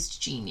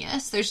crazed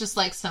genius. There's just,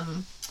 like,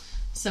 some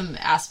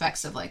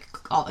aspects of, like,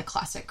 all the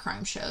classic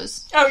crime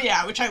shows. Oh,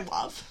 yeah, which I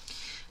love.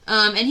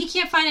 And he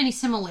can't find any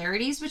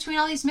similarities between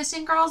all these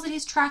missing girls that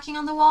he's tracking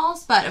on the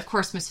walls, but, of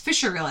course, Miss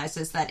Fisher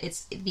realizes that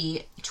it's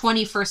the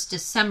 21st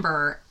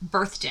December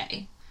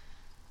birthday,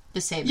 the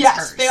same as hers.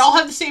 Yes, they all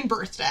have the same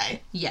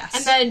birthday. Yes.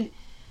 And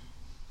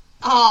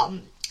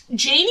then,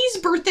 Janie's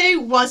birthday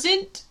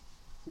wasn't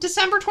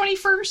December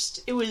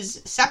 21st. It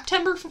was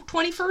September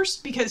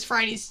 21st, because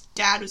Phryne's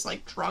dad was,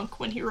 like, drunk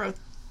when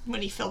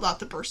he filled out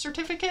the birth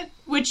certificate,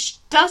 which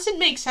doesn't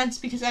make sense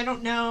because I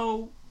don't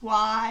know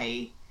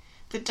why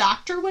the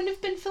doctor wouldn't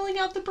have been filling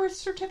out the birth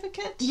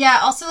certificate. Yeah,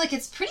 also, like,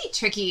 it's pretty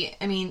tricky.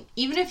 I mean,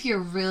 even if you're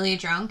really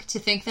drunk, to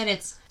think that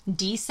it's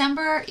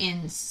December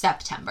in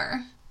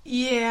September.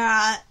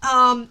 Yeah.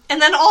 And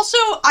then also,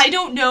 I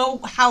don't know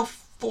how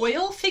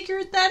Foyle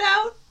figured that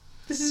out.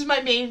 This is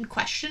my main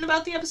question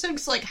about the episode,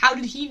 because, like, how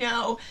did he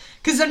know?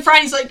 Because then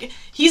Phryne's like,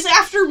 he's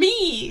after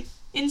me!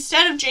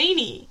 instead of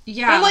Janie.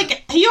 Yeah. But,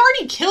 like, he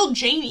already killed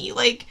Janie.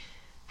 Like,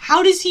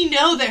 how does he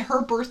know that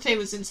her birthday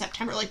was in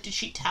September? Like, did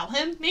she tell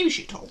him? Maybe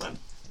she told him.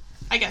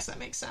 I guess that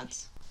makes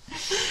sense.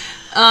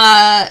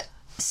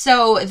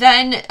 So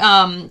then,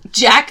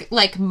 Jack,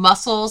 like,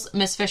 muscles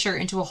Miss Fisher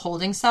into a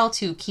holding cell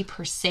to keep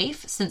her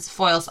safe, since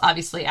Foyle's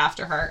obviously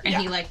after her. And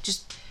he, like,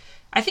 just,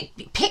 I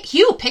think,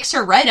 Hugh picks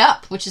her right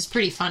up, which is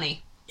pretty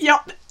funny.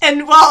 Yep.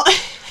 And, well,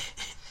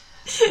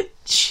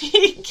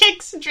 she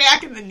kicks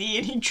Jack in the knee,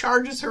 and he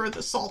charges her with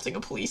assaulting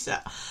a police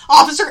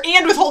officer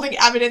and withholding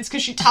evidence,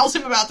 because she tells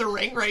him about the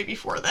ring right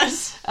before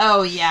this.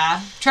 Oh,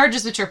 yeah.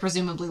 Charges which are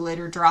presumably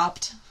later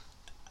dropped.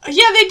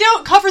 Yeah, they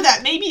don't cover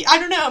that. Maybe, I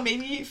don't know,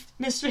 maybe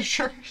Miss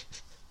Fisher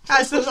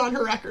has those on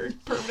her record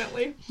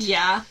permanently.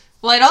 Yeah.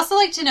 Well, I'd also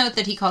like to note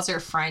that he calls her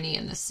Phryne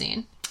in this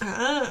scene.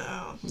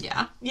 Oh.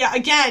 Yeah. Yeah,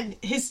 again,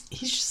 he's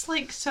just,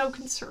 like, so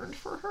concerned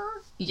for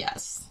her.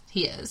 Yes,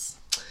 he is.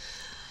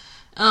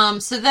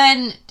 So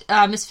then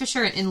Miss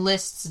Fisher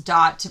enlists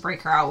Dot to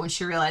break her out when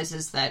she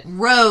realizes that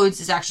Rhodes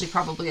is actually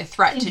probably a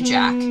threat to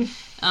Jack.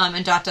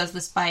 And Dot does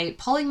this by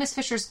pulling Miss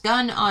Fisher's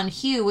gun on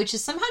Hugh, which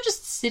is somehow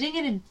just sitting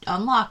in an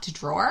unlocked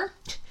drawer.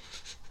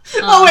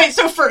 Oh, wait,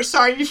 so first,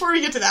 sorry, before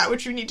we get to that,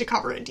 which we need to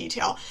cover in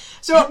detail.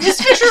 So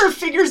Miss Fisher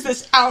figures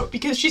this out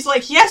because she's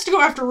like, he has to go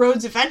after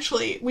Rhodes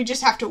eventually. We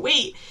just have to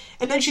wait.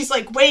 And then she's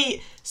like,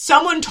 wait,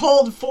 someone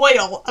told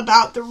Foyle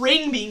about the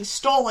ring being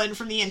stolen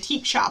from the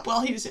antique shop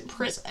while he was in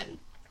prison.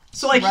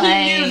 So, like,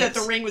 he knew that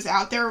the ring was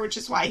out there, which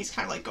is why he's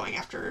kind of, like, going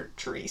after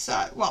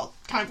Teresa. Well,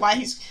 kind of why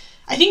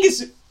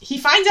he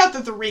finds out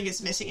that the ring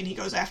is missing and he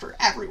goes after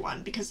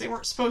everyone because they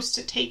weren't supposed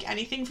to take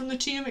anything from the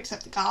tomb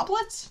except the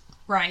goblets.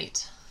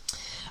 Right.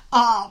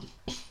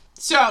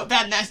 So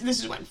then this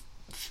is when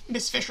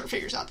Miss Fisher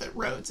figures out that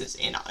Rhodes is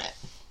in on it.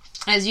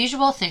 As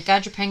usual, thank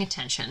God you're paying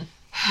attention.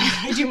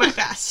 I do my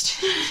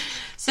best.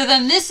 So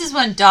then this is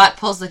when Dot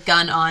pulls the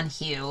gun on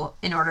Hugh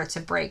in order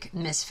to break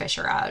Miss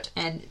Fisher out.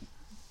 And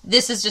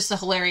this is just a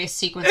hilarious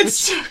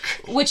sequence,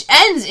 which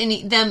ends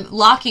in them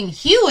locking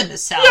Hugh in the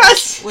cell.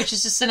 Yes! Which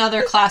is just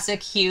another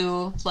classic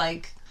Hugh,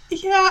 like...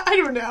 Yeah, I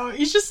don't know.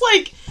 He's just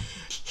like...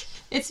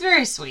 It's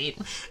very sweet.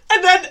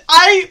 And then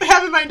I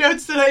have in my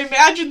notes that I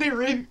imagine they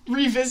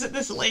revisit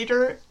this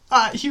later,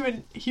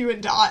 Hugh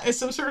and Dot, as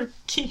some sort of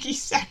kinky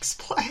sex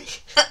play.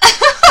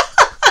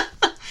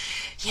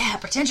 Yeah,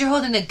 pretend you're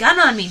holding a gun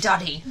on me,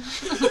 Dottie.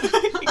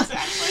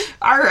 Exactly.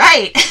 All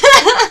right.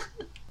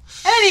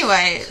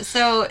 Anyway,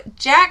 so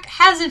Jack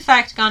has in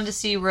fact gone to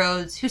see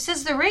Rhodes, who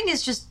says the ring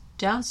is just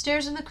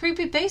downstairs in the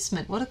creepy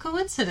basement. What a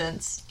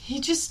coincidence. He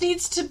just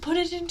needs to put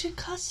it into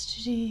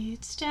custody.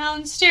 It's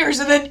downstairs.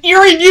 And then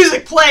eerie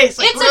music plays.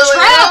 Like, it's a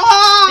trap!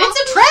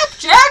 It's a trap,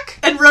 Jack!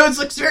 And Rhodes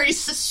looks very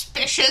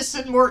suspicious,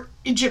 and more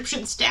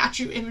Egyptian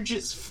statue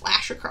images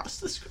flash across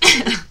the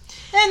screen.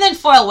 And then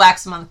Foyle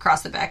whacks him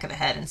across the back of the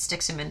head and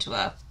sticks him into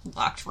a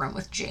locked room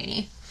with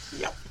Janie.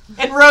 Yep.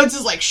 And Rhodes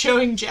is, like,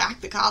 showing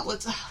Jack the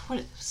goblets. Ugh, what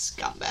a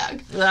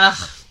scumbag.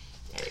 Ugh.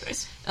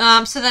 Anyways.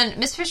 So then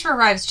Miss Fisher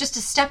arrives just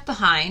a step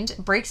behind,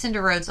 breaks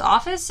into Rhodes'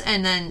 office,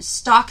 and then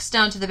stalks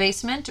down to the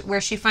basement,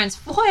 where she finds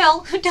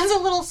Foyle, who does a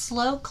little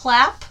slow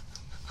clap.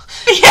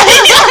 Yeah.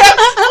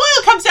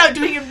 Foyle comes out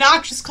doing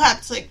obnoxious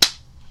claps, like...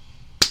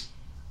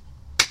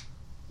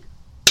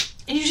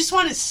 And you just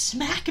want to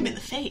smack him in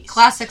the face.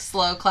 Classic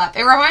slow clap.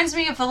 It reminds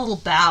me of a little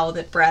bow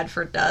that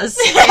Bradford does.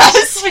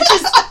 Yes. Which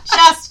is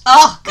just,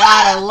 oh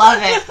God, I love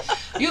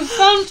it. You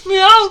found me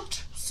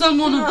out.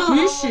 Someone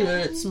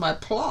appreciates my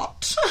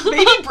plot.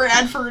 Maybe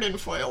Bradford and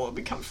Foyle will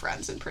become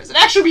friends in prison.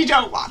 Actually, we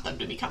don't want them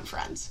to become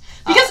friends.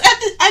 Because at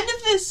the end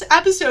of this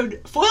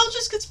episode, Foyle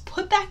just gets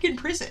put back in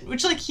prison,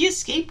 which, like, he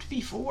escaped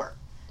before.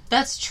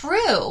 That's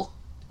true.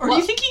 Or do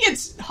you think he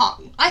gets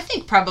hung? I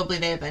think probably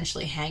they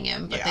eventually hang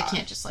him, but they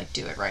can't just, like,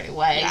 do it right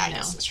away. Yeah, you know? I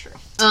guess that's true.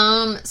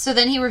 So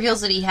then he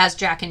reveals that he has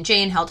Jack and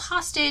Jane held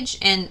hostage,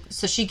 and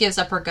so she gives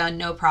up her gun,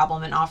 no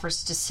problem, and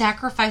offers to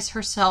sacrifice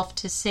herself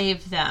to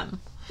save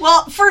them.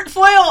 Well,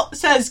 Foyle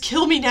says,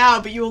 kill me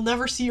now, but you will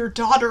never see your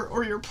daughter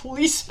or your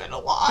policeman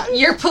alive.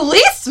 Your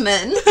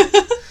policeman?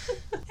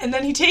 And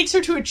then he takes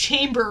her to a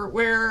chamber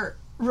where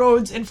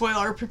Rhodes and Foyle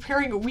are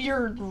preparing a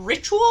weird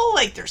ritual.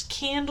 Like, there's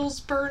candles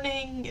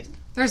burning. And...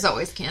 There's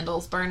always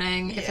candles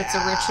burning if it's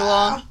a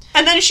ritual.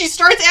 And then she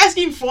starts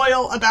asking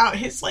Foyle about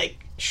his,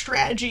 like,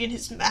 strategy and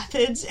his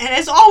methods. And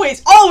as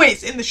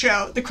always in the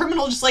show, the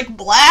criminal just, like,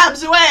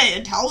 blabs away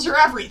and tells her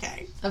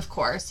everything. Of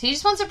course. He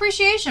just wants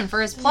appreciation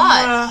for his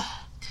plot.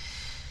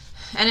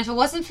 And if it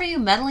wasn't for you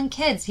meddling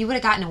kids, he would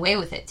have gotten away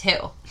with it,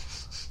 too.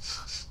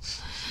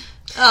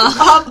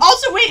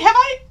 Also, wait,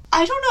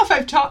 I don't know if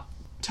I've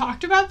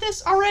talked about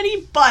this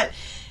already, but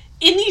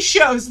in these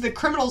shows, the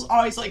criminals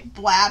always, like,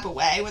 blab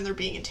away when they're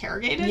being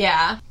interrogated.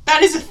 Yeah.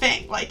 That is a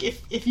thing. Like,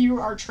 if you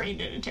are trained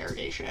in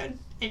interrogation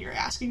and you're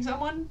asking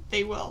someone,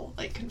 they will,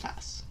 like,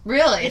 confess.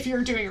 Really? If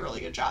you're doing a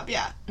really good job,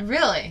 yeah.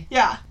 Really?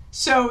 Yeah.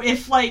 So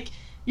if, like,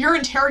 you're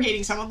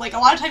interrogating someone, like, a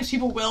lot of times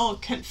people will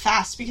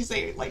confess because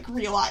they, like,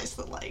 realize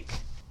that, like,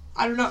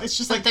 I don't know. It's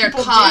just But like they're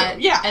people caught,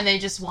 do. Yeah. and they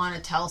just want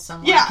to tell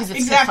someone Yeah, because it's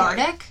exactly.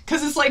 cathartic.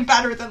 Because it's, like,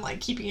 better than,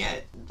 like, keeping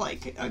it,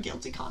 like, a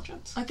guilty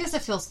conscience. I guess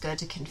it feels good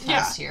to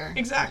confess Yeah, your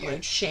exactly.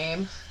 huge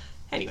shame.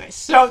 Anyways,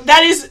 so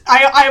that is...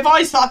 I've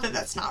always thought that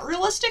that's not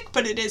realistic,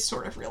 but it is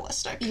sort of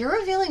realistic. You're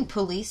revealing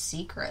police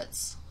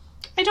secrets.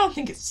 I don't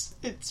think it's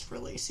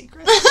really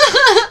secret.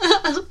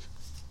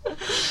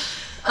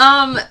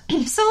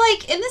 So,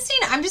 like, in this scene,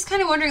 I'm just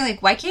kind of wondering,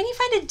 like, why can't he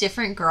find a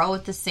different girl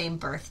with the same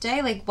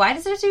birthday? Like, why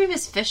does it have to be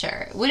Miss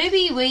Fisher? Would it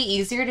be way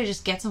easier to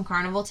just get some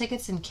carnival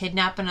tickets and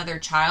kidnap another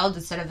child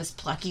instead of this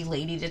plucky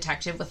lady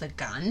detective with a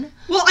gun?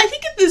 Well, I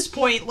think at this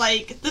point,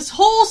 like, this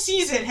whole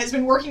season has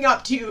been working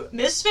up to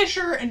Miss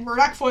Fisher and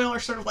Murdoch Foyle are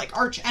sort of, like,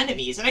 arch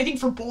enemies, and I think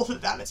for both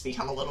of them it's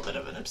become a little bit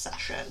of an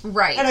obsession.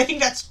 Right. And I think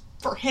that's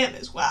for him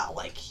as well.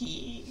 Like,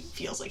 he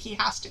feels like he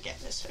has to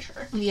get Miss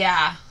Fisher.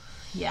 Yeah.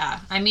 Yeah.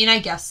 I mean, I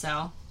guess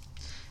so.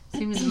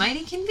 Seems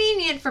mighty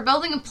convenient for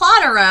building a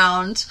plot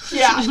around.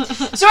 Yeah.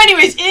 So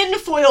anyways, in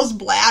Foyle's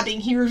blabbing,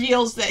 he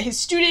reveals that his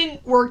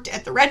student worked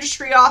at the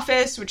registry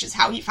office, which is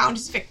how he found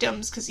his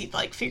victims, because he'd,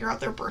 like, figure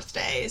out their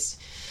birthdays.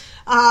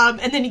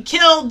 And then he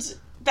killed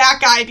that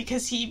guy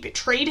because he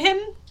betrayed him,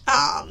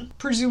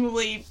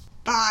 presumably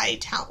by,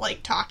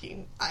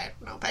 talking, I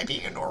don't know, by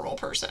being a normal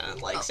person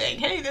and, like, saying,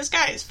 hey, this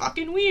guy is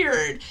fucking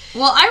weird.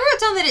 Well, I wrote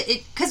down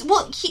that because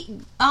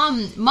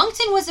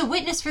Moncton was a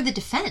witness for the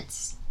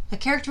defense. A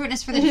character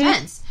witness for the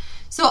defense.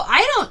 So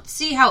I don't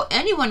see how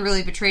anyone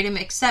really betrayed him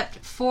except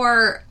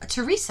for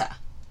Teresa,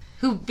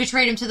 who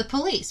betrayed him to the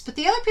police. But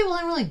the other people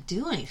didn't really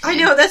do anything. I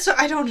know, that's what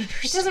I don't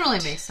understand. It doesn't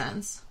really make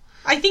sense.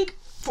 I think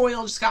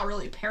Foyle just got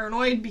really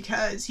paranoid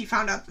because he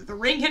found out that the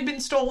ring had been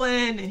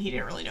stolen and he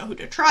didn't really know who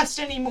to trust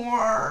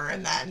anymore.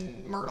 And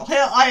then Myrtle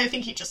Hill, I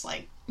think he just,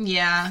 like,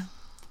 Yeah.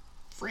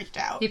 freaked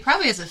out. He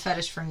probably has a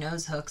fetish for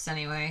nose hooks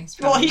anyway.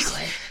 Well, he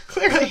like,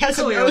 clearly has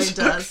a clearly nose hook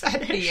does.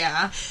 fetish.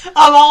 Yeah.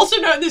 Also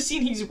note in this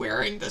scene he's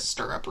wearing the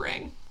stirrup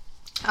ring.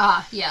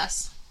 Ah,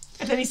 yes.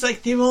 And then he's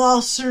like, they will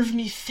all serve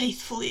me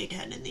faithfully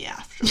again in the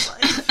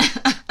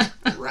afterlife.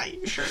 Right,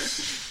 sure.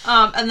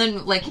 And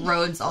then, like,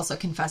 Rhodes also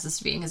confesses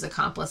to being his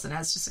accomplice and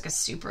has just, like, a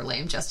super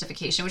lame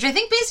justification, which I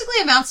think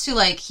basically amounts to,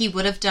 like, he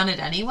would have done it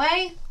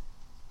anyway.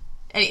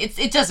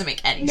 It doesn't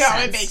make any sense. No,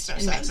 it makes no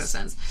sense. It makes no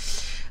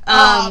sense.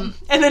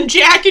 And then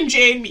Jack and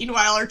Jane,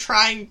 meanwhile, are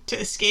trying to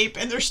escape,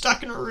 and they're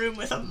stuck in a room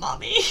with a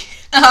mummy.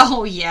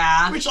 Oh,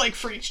 yeah. Which, like,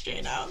 freaks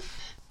Jane out.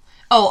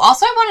 Oh,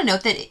 also I want to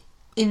note that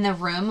in the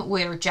room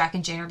where Jack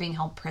and Jane are being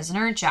held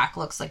prisoner, Jack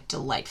looks, like,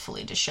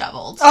 delightfully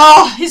disheveled.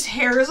 Oh, his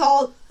hair is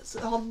all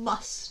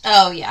mussed.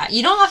 Oh, yeah.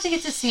 You don't have to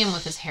get to see him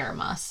with his hair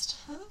mussed.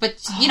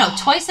 But, you know,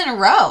 twice in a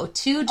row.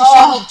 2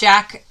 disheveled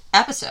Jack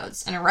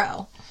episodes in a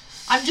row.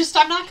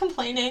 I'm not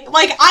complaining.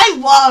 Like, I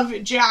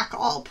love Jack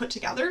all put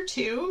together,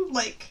 too.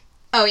 Like...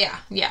 Oh, yeah.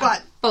 Yeah.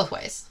 But... both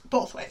ways.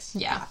 Both ways.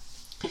 Yeah.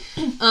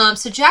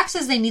 So Jack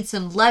says they need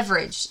some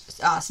leverage,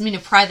 something to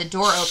pry the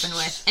door open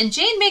with. And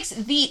Jane makes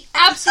the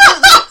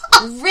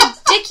absolutely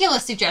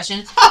ridiculous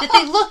suggestion that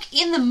they look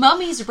in the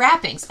mummy's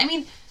wrappings. I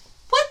mean,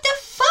 what the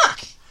fuck?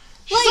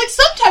 She's like,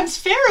 sometimes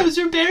pharaohs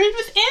are buried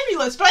with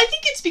amulets, but I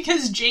think it's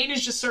because Jane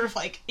is just sort of,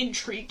 like,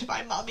 intrigued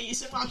by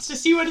mummies and wants to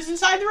see what is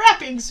inside the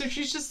wrappings, so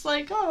she's just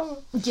like,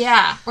 oh.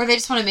 Yeah, or they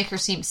just want to make her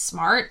seem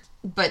smart,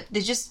 but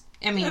they just,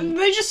 I mean... And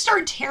they just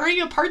start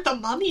tearing apart the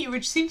mummy,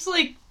 which seems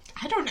like,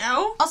 I don't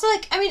know. Also,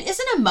 like, I mean,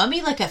 isn't a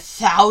mummy, like,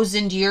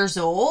 1,000 years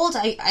old?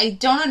 I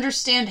don't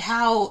understand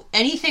how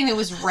anything that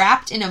was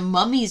wrapped in a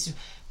mummy's,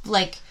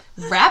 like,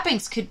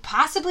 wrappings could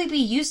possibly be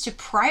used to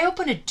pry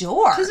open a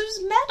door. Because it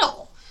was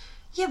metal.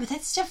 Yeah, but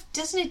that stuff,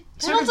 doesn't it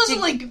Metal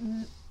doesn't, like,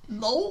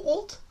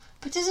 mold?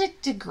 But does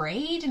it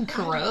degrade and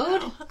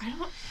corrode?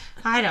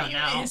 I don't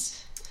know.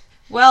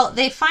 Well,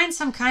 they find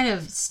some kind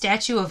of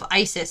statue of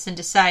Isis and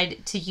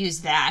decide to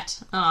use that.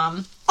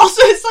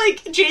 Also,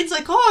 it's like, Jane's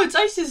like, oh, it's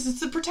Isis, it's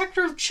the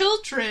protector of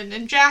children.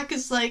 And Jack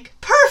is like,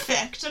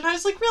 perfect. And I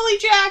was like, really,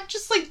 Jack?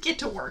 Just, like, get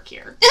to work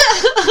here.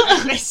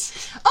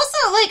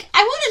 Also, like,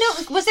 I want to know,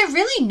 like, was there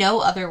really no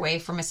other way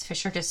for Miss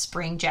Fisher to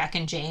spring Jack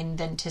and Jane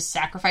than to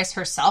sacrifice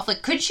herself?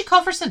 Like, couldn't she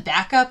call for some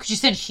backup? Could she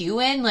send Hugh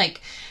in?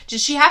 Like,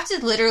 did she have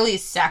to literally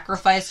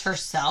sacrifice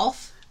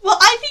herself? Well,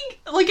 I think,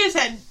 like I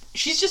said,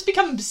 she's just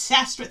become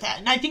obsessed with that.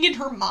 And I think in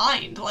her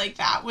mind, like,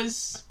 that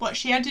was what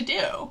she had to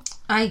do.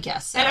 I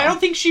guess so. And I don't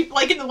think she,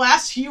 like, in the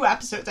last few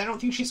episodes, I don't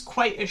think she's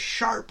quite as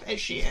sharp as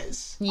she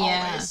is.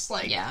 Yeah. Always.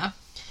 Like, yeah.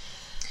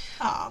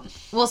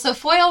 Well, so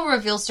Foyle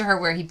reveals to her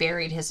where he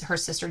buried her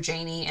sister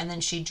Janie, and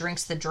then she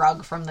drinks the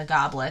drug from the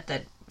goblet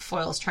that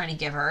Foyle's trying to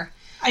give her.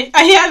 I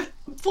have...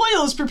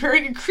 Foyle's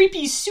preparing a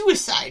creepy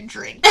suicide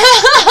drink.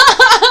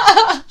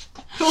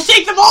 He'll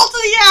take them all to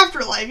the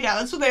afterlife. Yeah,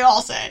 that's what they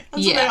all say.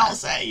 That's what they all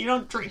say. You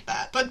don't drink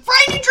that. But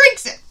Frankie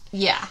drinks it.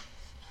 Yeah.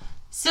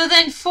 So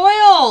then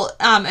Foyle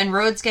and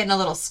Rhodes get in a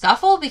little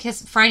scuffle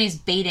because Franny's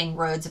baiting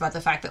Rhodes about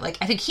the fact that, like,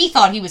 I think he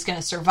thought he was going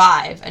to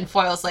survive. And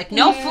Foyle's like,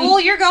 no, fool,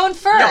 you're going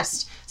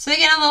first. No. So they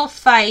get in a little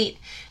fight.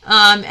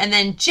 And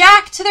then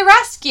Jack to the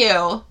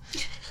rescue.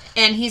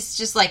 And he's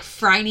just, like,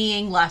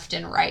 Frannying left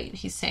and right.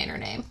 He's saying her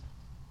name.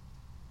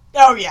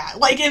 Oh, yeah.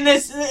 Like, in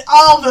this,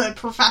 all the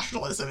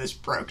professionalism is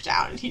broke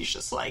down, and he's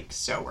just, like,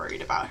 so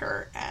worried about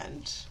her,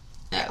 and...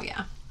 Oh,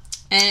 yeah.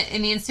 And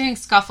in the ensuing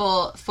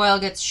scuffle, Foyle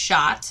gets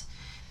shot,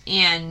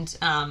 and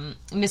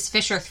Miss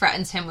Fisher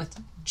threatens him with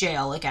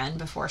jail again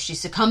before she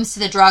succumbs to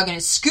the drug and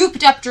is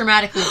scooped up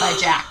dramatically by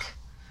Jack.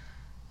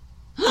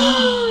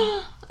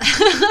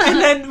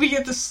 And then we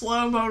get the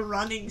slow-mo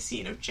running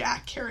scene of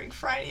Jack carrying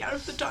Phryne out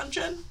of the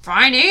dungeon.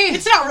 Phryne!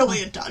 It's not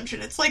really a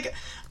dungeon. It's like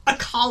a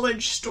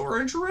college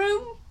storage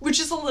room, which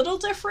is a little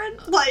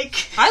different.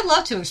 Like, I'd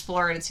love to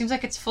explore it. It seems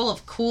like it's full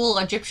of cool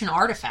Egyptian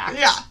artifacts.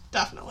 yeah,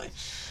 definitely.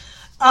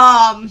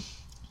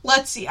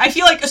 Let's see. I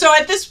feel like, so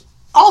at this,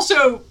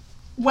 also,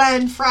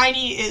 when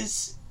Phryne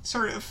is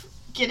sort of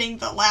getting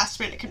the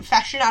last-minute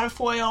confession out of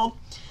Foyle,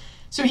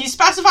 so he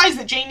specifies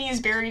that Janie is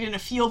buried in a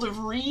field of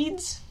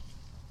reeds,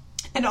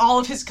 and all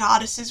of his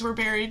goddesses were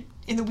buried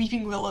in the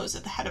weeping willows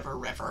at the head of a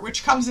river,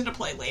 which comes into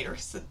play later,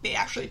 because they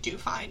actually do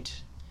find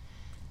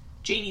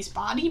Janie's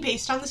body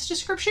based on this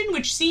description,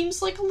 which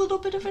seems like a little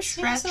bit of a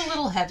stretch. It's a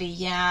little heavy,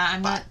 yeah.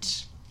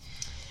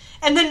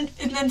 And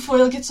then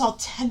Foyle gets all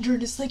tender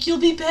and is like, "You'll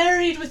be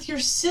buried with your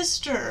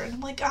sister." And I'm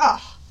like,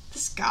 oh,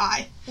 this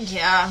guy.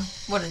 Yeah,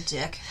 what a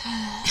dick.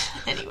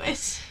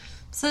 Anyways.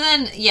 So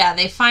then, yeah,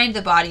 they find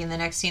the body, and the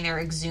next scene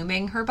they're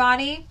exhuming her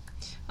body.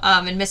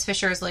 And Miss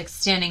Fisher is, like,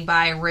 standing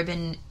by,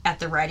 ribbon at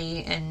the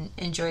ready, and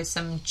enjoys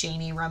some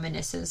Janie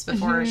reminiscences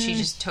before she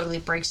just totally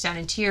breaks down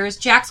in tears.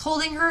 Jack's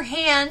holding her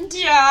hand.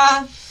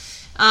 Yeah.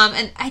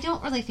 And I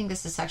don't really think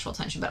this is sexual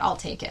tension, but I'll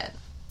take it.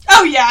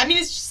 Oh, yeah, I mean,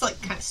 it's just,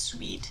 like, kind of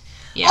sweet.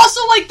 Yeah.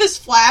 Also, like, this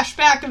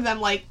flashback of them,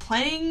 like,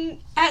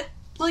 playing at,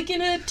 like,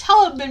 in a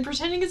tub and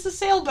pretending it's a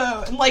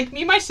sailboat. And, like,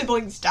 me and my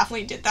siblings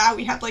definitely did that.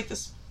 We had, like,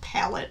 this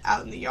pallet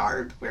out in the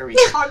yard where we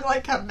hung,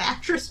 like, a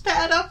mattress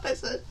pad up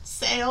as a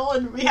sail,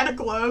 and we had a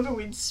globe, and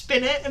we'd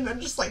spin it and then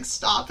just, like,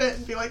 stop it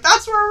and be like,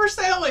 that's where we're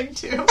sailing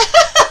to.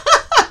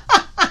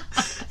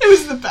 It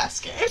was the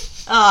best game.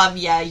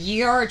 Yeah,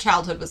 your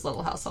childhood was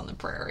Little House on the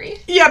Prairie.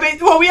 Yeah,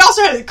 but, well, we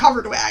also had a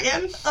covered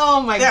wagon.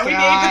 Oh my god. That we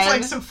made with,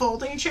 like, some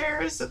folding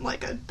chairs and,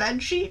 like, a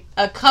bed sheet.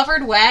 A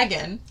covered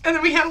wagon. And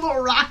then we had a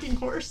little rocking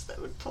horse that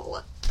would pull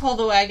it. Pull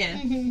the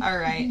wagon. All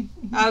right.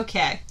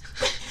 Okay.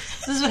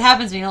 This is what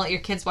happens when you don't let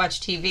your kids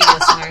watch TV,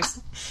 listeners.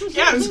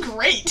 Yeah, it was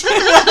great.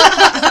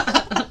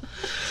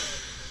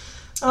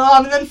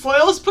 And then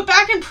Foyle is put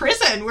back in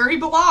prison where he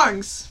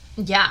belongs.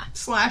 Yeah.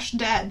 /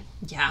 dead.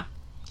 Yeah.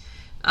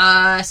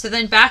 So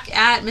then back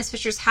at Miss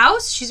Fisher's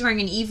house, she's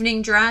wearing an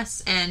evening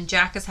dress, and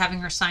Jack is having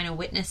her sign a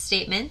witness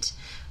statement.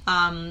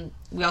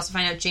 We also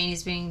find out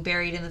Janie's being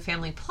buried in the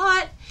family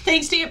plot.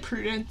 Thanks to Aunt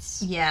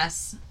Prudence.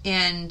 Yes.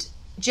 And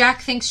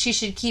Jack thinks she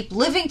should keep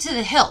living to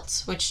the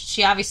hilt, which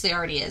she obviously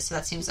already is, so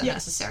that seems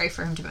unnecessary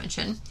for him to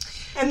mention.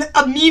 And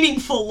a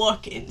meaningful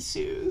look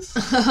ensues.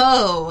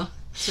 Oh,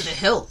 to the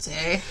hilt,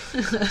 eh?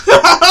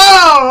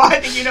 Oh, I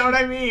think you know what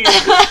I mean.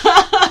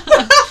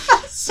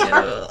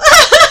 Sorry.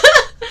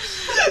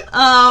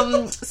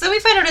 So we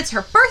find out it's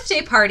her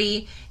birthday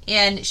party,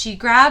 and she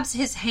grabs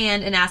his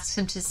hand and asks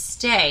him to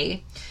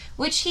stay,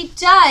 which he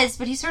does,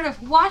 but he sort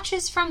of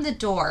watches from the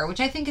door, which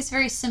I think is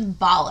very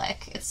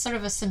symbolic. It's sort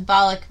of a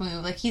symbolic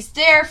move. Like, he's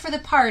there for the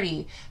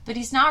party, but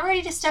he's not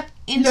ready to step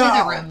into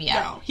the room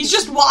yet. No, he's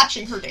just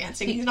watching her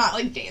dancing. He's not,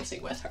 like,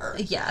 dancing with her.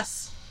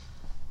 Yes.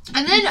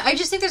 And then I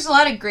just think there's a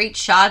lot of great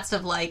shots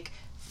of, like,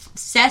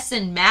 Cess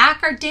and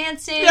Mac are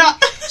dancing. Yeah.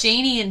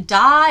 Janie and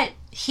Dot.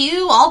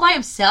 Hugh all by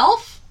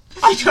himself.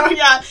 I know,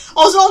 yeah.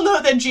 Also, I'll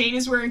note that Jane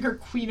is wearing her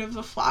Queen of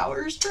the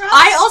Flowers dress.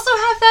 I also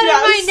have that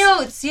in my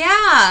notes,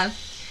 yeah.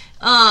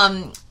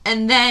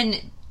 And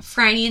then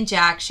Phryne and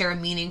Jack share a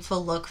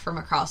meaningful look from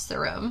across the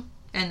room.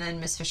 And then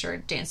Miss Fisher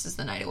dances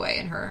the night away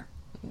in her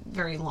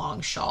very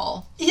long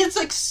shawl. It's,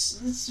 like,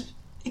 it's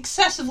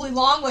excessively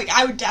long. Like,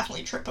 I would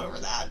definitely trip over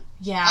that.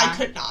 Yeah. I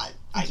could not.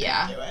 I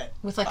couldn't do it.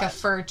 With, like, a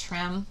fur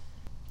trim.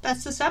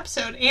 That's this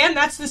episode. And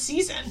that's the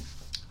season.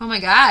 Oh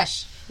my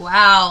gosh.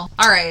 Wow.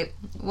 All right.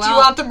 Well, do you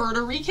want the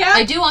murder recap?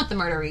 I do want the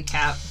murder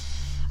recap.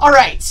 All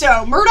right.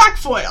 So, Murdoch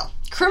Foyle,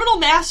 criminal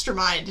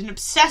mastermind and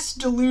obsessed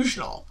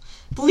delusional,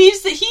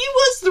 believes that he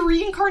was the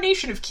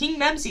reincarnation of King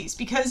Memses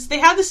because they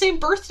had the same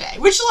birthday.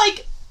 Which,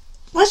 like,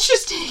 let's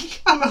just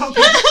take a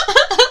moment.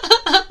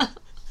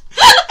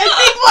 I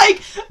think,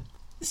 like,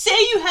 say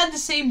you had the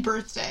same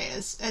birthday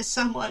as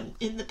someone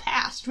in the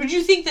past. Would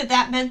you think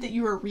that meant that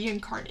you were a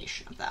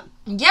reincarnation of them?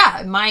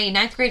 Yeah, my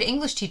 9th grade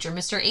English teacher,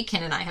 Mr.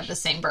 Aiken, and I have the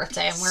same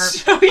birthday, and we're...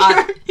 So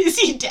is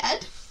he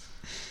dead?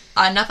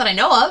 Not that I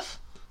know of.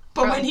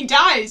 But when he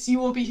dies, you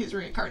will be his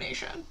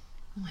reincarnation.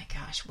 Oh my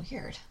gosh,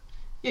 weird.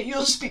 Yeah,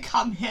 you'll just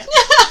become him.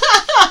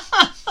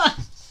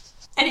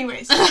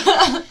 Anyways.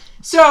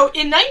 So,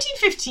 in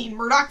 1915,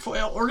 Murdoch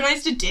Foyle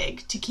organized a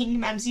dig to King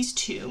Memses'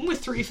 tomb with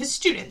 3 of his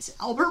students,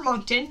 Albert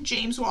Monckton,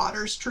 James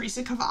Waters,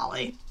 Teresa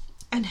Cavalli,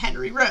 and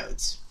Henry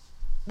Rhodes.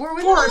 Were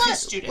women 4 of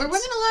his students. Were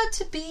women allowed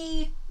to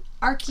be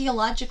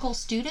archaeological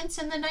students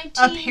in the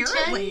 1910s?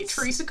 Apparently,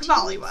 Teresa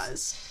Cavalli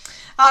was.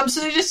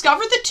 So they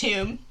discovered the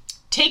tomb,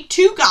 take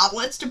 2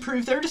 goblets to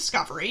prove their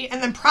discovery,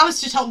 and then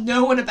promised to tell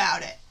no one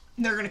about it.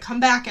 and they're going to come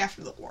back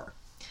after the war.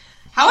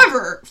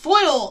 However,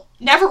 Foyle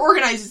never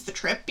organizes the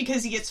trip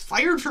because he gets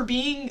fired for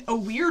being a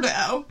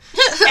weirdo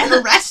and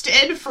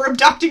arrested for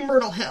abducting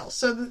Myrtle Hill.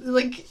 So,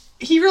 like,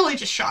 he really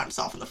just shot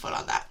himself in the foot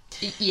on that.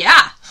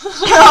 Yeah.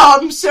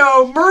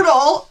 So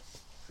Myrtle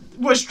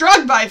was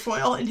drugged by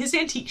Foyle in his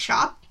antique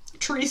shop.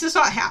 Teresa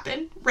saw it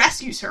happen,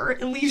 rescues her,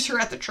 and leaves her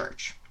at the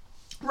church.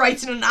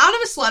 Writes an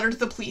anonymous letter to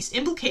the police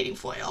implicating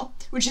Foyle,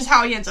 which is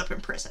how he ends up in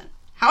prison.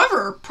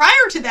 However,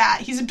 prior to that,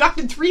 he's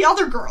abducted 3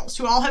 other girls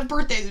who all have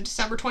birthdays of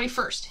December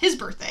 21st, his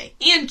birthday,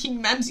 and King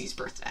Memsi's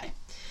birthday.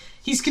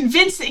 He's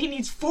convinced that he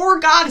needs 4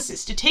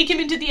 goddesses to take him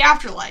into the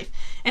afterlife,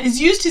 and has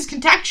used his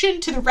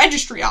connection to the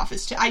registry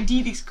office to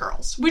ID these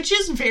girls, which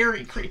is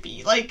very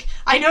creepy. Like,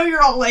 I know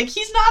you're all like,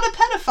 he's not a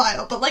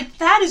pedophile, but, like,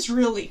 that is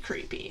really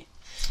creepy.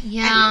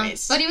 Yeah,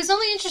 Anyways. but he was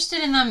only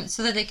interested in them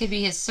so that they could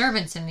be his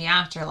servants in the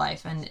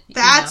afterlife, and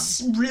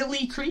That's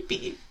really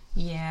creepy.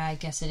 Yeah, I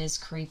guess it is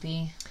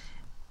creepy.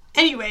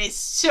 Anyways,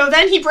 so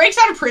then he breaks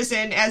out of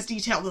prison, as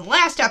detailed in the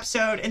last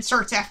episode, and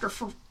starts after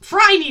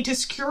Phryne to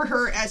secure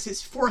her as his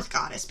 4th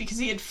goddess, because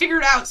he had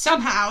figured out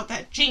somehow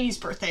that Janie's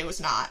birthday was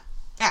not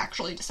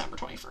actually December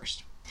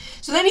 21st.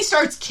 So then he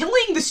starts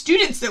killing the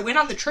students that went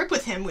on the trip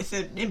with him with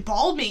an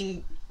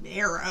embalming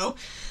arrow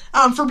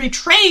for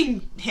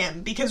betraying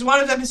him, because one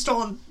of them has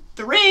stolen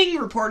the ring,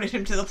 reported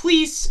him to the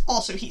police.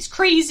 Also, he's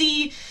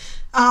crazy.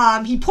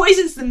 He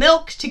poisons the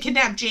milk to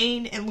kidnap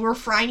Jane and lure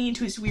Phryne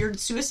into his weird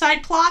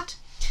suicide plot.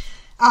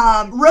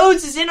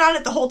 Rhodes is in on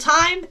it the whole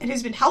time and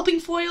has been helping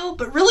Foyle,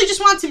 but really just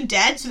wants him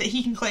dead so that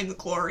he can claim the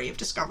glory of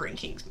discovering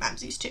King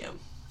Memsi's tomb.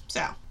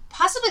 So,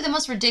 possibly the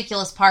most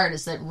ridiculous part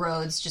is that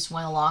Rhodes just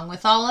went along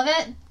with all of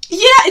it.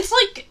 Yeah, it's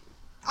like,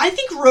 I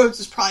think Rhodes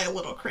was probably a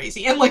little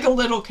crazy and like a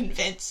little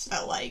convinced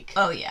that like,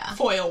 oh yeah,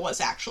 Foyle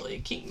was actually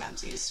King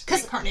Memsi's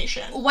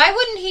reincarnation. Why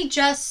wouldn't he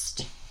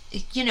just,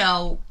 you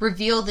know,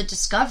 reveal the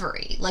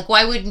discovery? Like,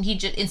 why wouldn't he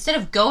just, instead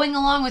of going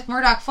along with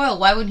Murdoch Foyle,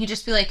 why wouldn't he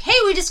just be like, hey,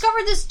 we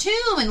discovered this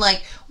tomb, and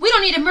like, we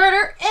don't need to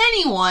murder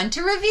anyone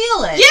to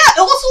reveal it? Yeah,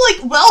 also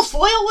like, well,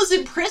 Foyle was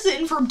in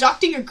prison for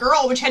abducting a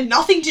girl, which had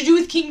nothing to do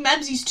with King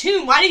Memsi's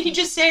tomb. Why didn't he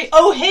just say,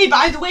 oh, hey,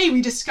 by the way,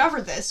 we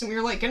discovered this, and we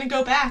were like, gonna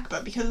go back,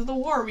 but because of the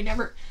war, we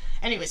never...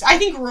 Anyways, I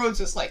think Rhodes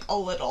was like a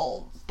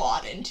little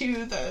bought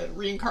into the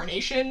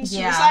reincarnation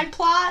suicide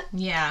plot.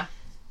 Yeah.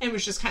 And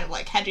was just kind of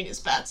like hedging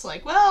his bets,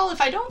 like, well, if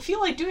I don't feel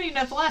like doing it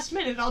at the last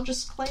minute, I'll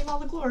just claim all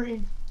the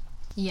glory.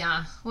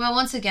 Yeah. Well,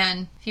 once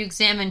again, if you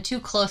examine too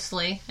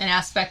closely an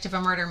aspect of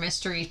a murder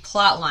mystery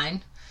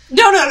plotline...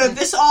 No,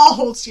 this all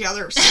holds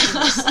together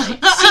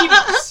seamlessly.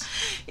 Seamless.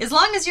 As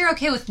long as you're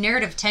okay with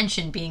narrative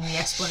tension being the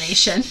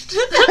explanation.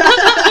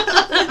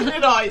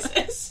 It always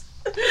is.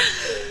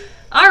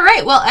 All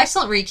right, well,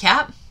 excellent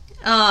recap.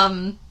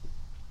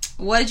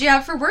 What did you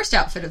have for worst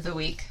outfit of the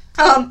week?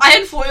 I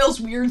had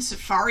Foyle's weird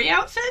safari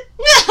outfit.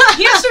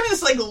 He has sort of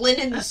this, like,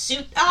 linen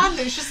suit on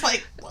that is just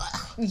like,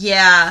 ugh.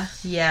 Yeah.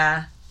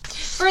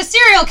 For a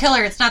serial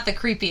killer, it's not the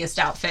creepiest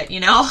outfit,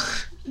 you know?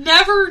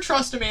 Never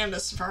trust a man in a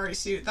safari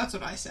suit, that's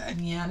what I say.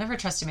 Yeah, never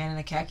trust a man in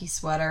a khaki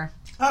sweater.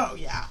 Oh,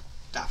 yeah,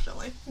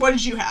 definitely. What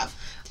did you have?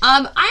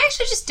 I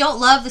actually just don't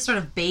love the sort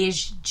of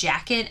beige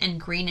jacket and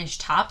greenish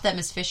top that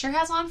Miss Fisher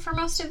has on for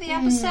most of the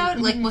episode,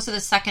 like most of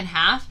the second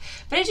half.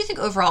 But I do think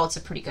overall it's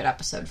a pretty good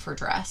episode for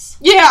dress.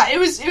 Yeah, it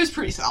was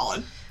pretty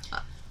solid.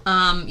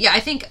 Yeah, I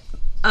think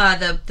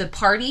the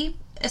party,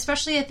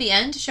 especially at the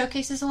end,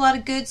 showcases a lot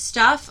of good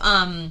stuff.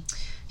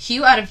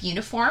 Hugh out of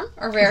uniform,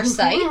 a rare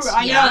sight.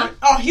 I know.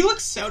 Oh, he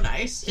looks so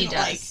nice. He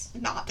does.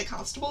 Like, not the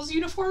constable's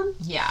uniform.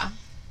 Yeah.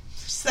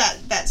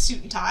 That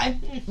suit and tie.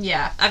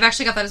 Yeah, I've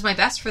actually got that as my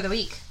best for the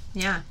week.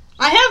 Yeah,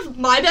 I have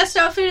my best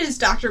outfit is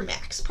Dr.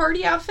 Mac's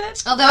party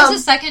outfit. Oh, that was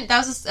a second.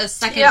 That was a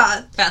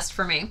second best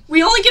for me.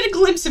 We only get a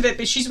glimpse of it,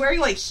 but she's wearing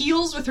like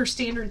heels with her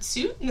standard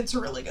suit, and it's a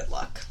really good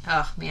look.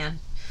 Oh man,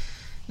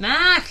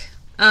 Mac.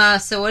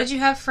 So what did you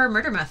have for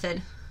Murder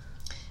Method?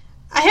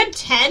 I had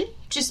 10,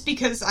 just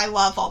because I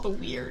love all the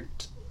weird,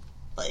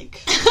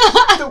 like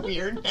the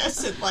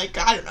weirdness and like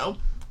I don't know.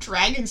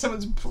 Dragging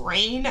someone's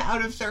brain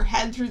out of their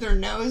head through their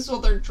nose while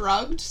they're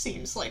drugged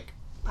seems like,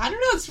 I don't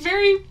know, it's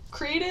very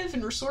creative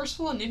and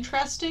resourceful and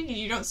interesting, and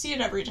you don't see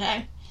it every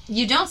day.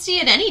 You don't see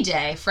it any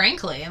day,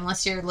 frankly,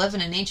 unless you're living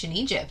in ancient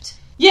Egypt.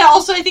 Yeah,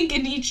 also I think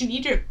in ancient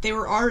Egypt they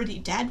were already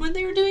dead when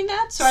they were doing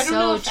that, so I don't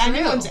know if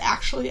anyone's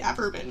actually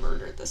ever been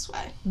murdered this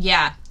way.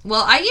 Yeah,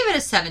 well, I give it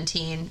a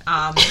 17.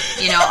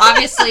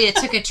 Obviously it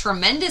took a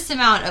tremendous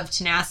amount of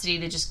tenacity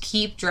to just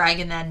keep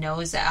dragging that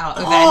nose out,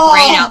 or that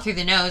brain out through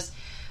the nose.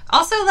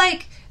 Also,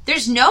 like,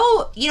 there's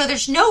no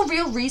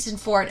real reason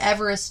for it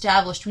ever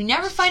established. We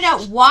never find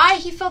out why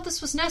he felt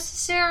this was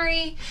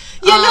necessary.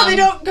 Yeah, no, they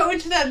don't go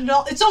into that at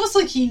all. It's almost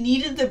like he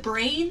needed the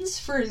brains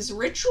for his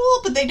ritual,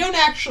 but they don't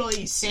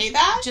actually say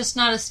that. Just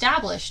not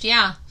established,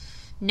 yeah.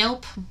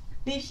 Nope.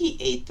 Maybe he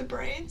ate the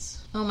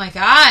brains. Oh my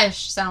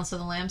gosh, Silence of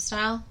the Lambs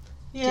style.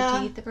 Yeah. Did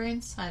he eat the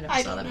brains? I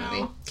never saw that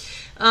movie.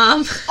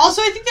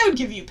 Also, I think that would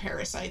give you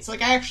parasites.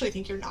 Like, I actually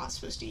think you're not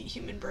supposed to eat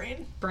human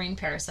brain. Brain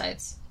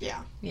parasites.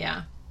 Yeah.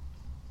 Yeah.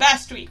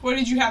 Best week. What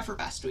did you have for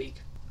best week?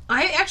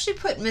 I actually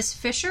put Miss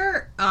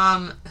Fisher,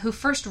 who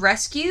first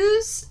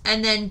rescues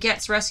and then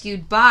gets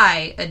rescued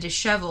by a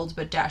disheveled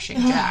but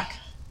dashing Jack.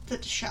 The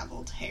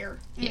disheveled hair.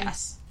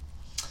 Yes.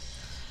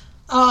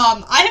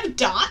 I have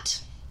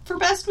Dot for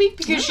best week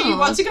because she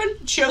once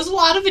again shows a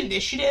lot of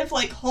initiative,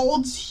 like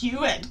holds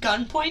Hugh at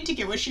gunpoint to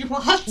get what she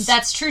wants.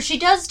 That's true, she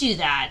does do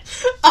that.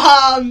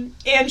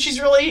 And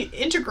she's really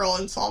integral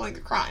in solving the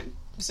crime.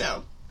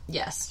 So,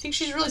 yes. I think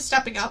she's really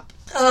stepping up.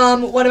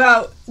 What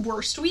about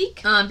worst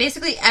week?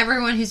 Basically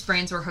everyone whose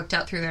brains were hooked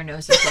out through their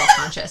nose is well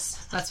conscious.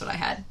 That's what I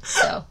had.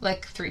 So,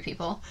 like 3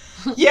 people.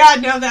 Yeah,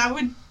 no, that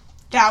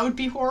would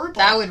be horrible.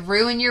 That would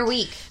ruin your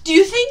week. Do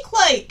you think,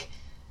 like,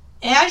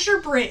 as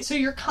your brain, so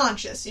you're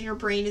conscious and your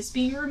brain is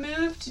being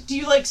removed, do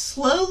you, like,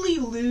 slowly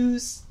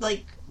lose,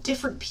 like,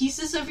 different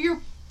pieces of your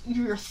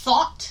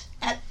thought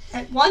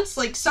at once?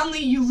 Like, suddenly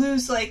you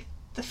lose, like,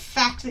 the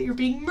fact that you're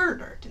being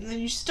murdered, and then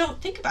you just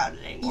don't think about it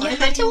anymore. You and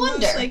have then to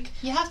wonder.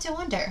 You have to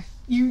wonder.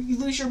 You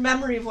lose your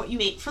memory of what you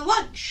ate for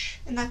lunch,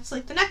 and that's,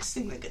 like, the next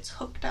thing that gets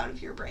hooked out of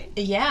your brain.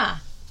 Yeah.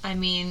 I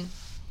mean,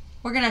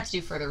 we're gonna have to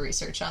do further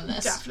research on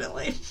this.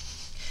 Definitely.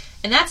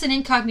 And that's an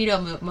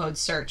incognito mode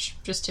search,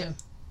 just to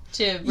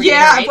reiterate.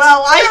 Yeah,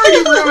 well, I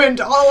already ruined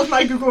all of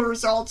my Google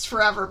results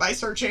forever by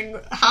searching,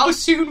 how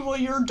soon will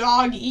your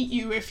dog eat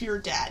you if you're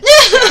dead?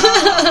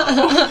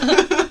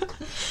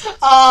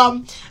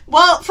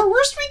 Well, for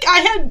worst week, I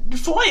had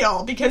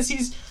Foil, because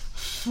he's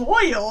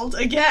foiled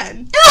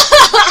again.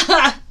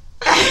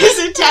 His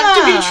attempt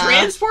to be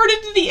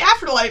transported to the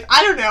afterlife.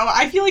 I don't know,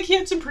 I feel like he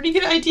had some pretty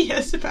good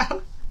ideas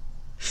about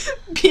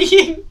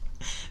being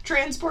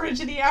transported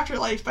to the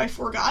afterlife by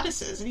 4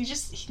 goddesses, and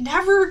he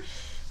never...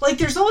 Like,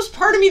 there's almost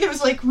part of me that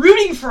was, like,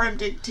 rooting for him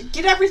to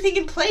get everything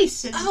in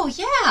place. And... Oh,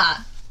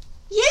 yeah.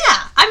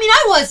 Yeah. I mean,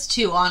 I was,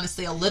 too,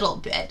 honestly, a little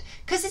bit.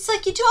 Because it's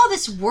like, you do all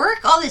this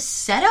work, all this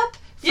setup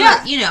for,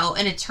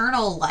 an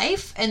eternal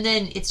life, and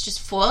then it's just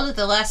foiled at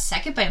the last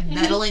second by a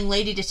meddling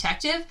lady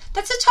detective.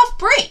 That's a tough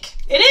break.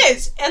 It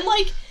is. And,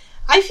 like,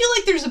 I feel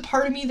like there's a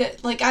part of me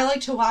that, like, I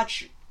like to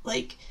watch,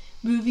 like,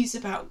 movies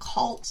about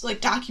cults, like,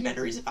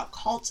 documentaries about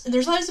cults, and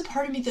there's always a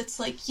part of me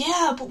that's like,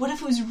 yeah, but what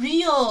if it was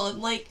real?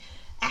 And, like...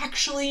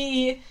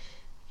 Actually,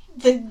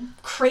 the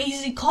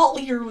crazy cult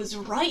leader was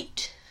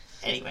right.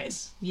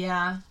 Anyways.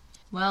 Yeah.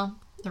 Well,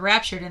 the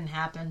rapture didn't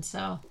happen,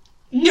 so...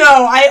 No,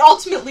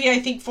 I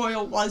think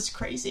Foyle was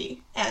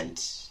crazy and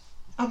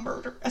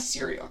a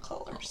serial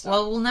killer. So.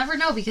 Well, we'll never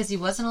know because he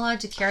wasn't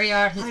allowed to carry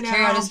out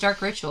his dark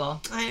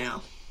ritual. I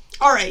know.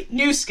 Alright,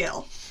 new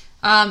skill.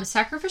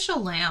 Sacrificial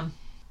lamb.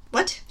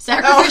 What?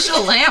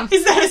 Sacrificial lamb.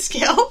 Is that a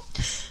skill?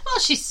 Well,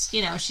 she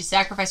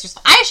sacrificed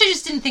herself. I actually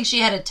just didn't think she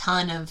had a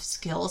ton of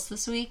skills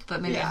this week,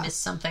 but maybe I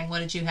missed something. What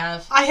did you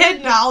have? I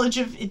had knowledge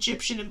of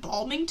Egyptian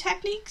embalming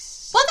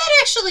techniques. Well, that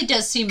actually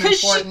does seem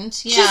important.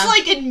 She just,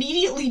 like,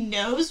 immediately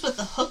knows what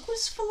the hook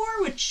was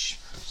for, which...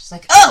 She's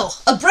like, oh,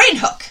 a brain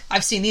hook!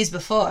 I've seen these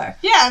before.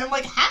 Yeah, and I'm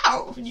like,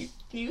 how? You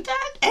knew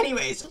that?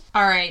 Anyways.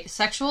 Alright,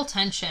 sexual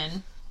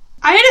tension.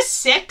 I had a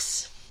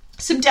 6.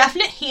 Some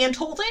definite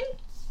hand-holding.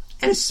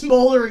 And a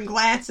smoldering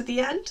glance at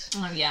the end.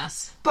 Oh,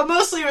 yes. But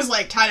mostly it was,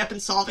 like, tied up in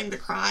solving the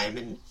crime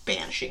and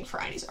banishing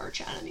Phryne's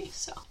archenemy,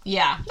 so...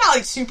 Yeah. Not,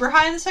 like, super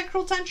high in the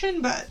sexual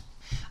tension, but...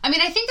 I mean,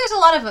 I think there's a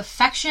lot of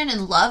affection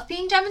and love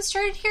being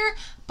demonstrated here,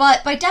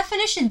 but by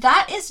definition,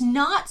 that is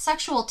not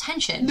sexual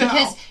tension. No.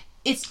 Because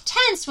it's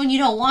tense when you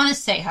don't want to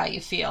say how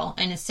you feel,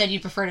 and instead you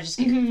prefer to just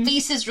get your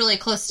faces really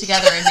close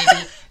together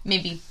and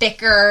maybe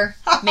bicker,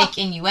 make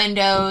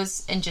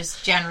innuendos, and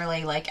just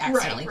generally, like,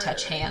 accidentally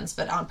touch hands,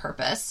 but on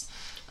purpose.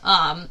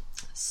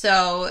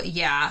 So,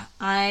 yeah,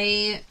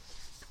 I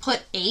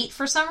put 8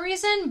 for some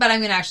reason, but I'm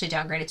going to actually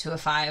downgrade it to a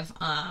 5.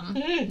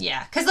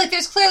 Yeah, because, like,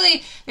 there's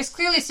clearly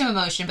some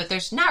emotion, but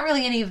there's not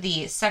really any of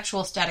the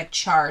sexual static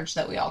charge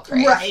that we all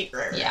crave. Right.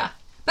 Yeah.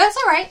 But it's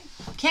alright.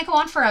 Can't go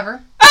on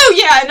forever. Oh,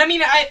 yeah, and I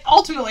mean, I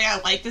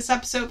like this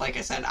episode. Like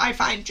I said, I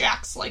find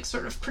Jack's, like,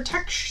 sort of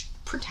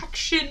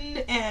protection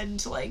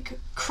and, like,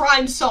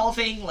 crime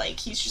solving, like,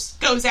 he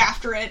just goes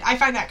after it. I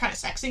find that kind of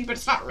sexy, but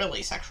it's not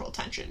really sexual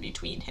tension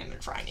between him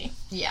and Phryne.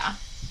 Yeah.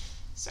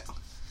 So.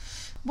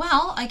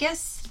 Well, I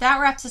guess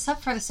that wraps us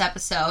up for this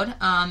episode.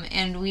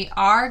 And we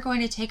are going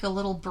to take a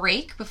little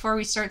break before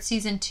we start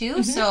season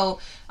 2.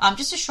 So,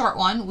 just a short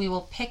one. We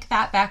will pick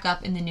that back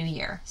up in the new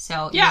year.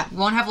 So, you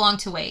won't have long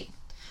to wait.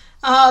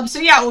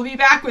 We'll be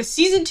back with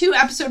season 2,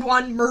 episode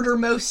 1, Murder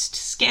Most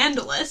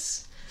Scandalous.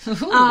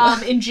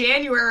 In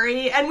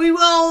January, and we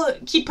will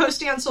keep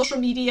posting on social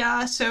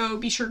media, so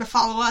be sure to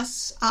follow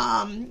us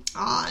on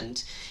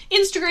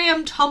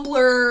Instagram,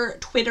 Tumblr,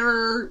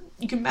 Twitter.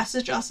 You can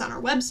message us on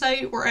our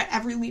website. We're at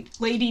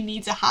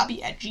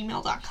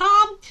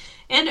everyladyneedshobby@gmail.com,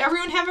 and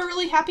everyone have a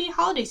really happy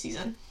holiday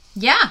season.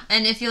 Yeah,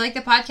 and if you like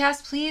the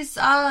podcast, please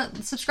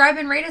subscribe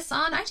and rate us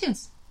on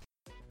iTunes.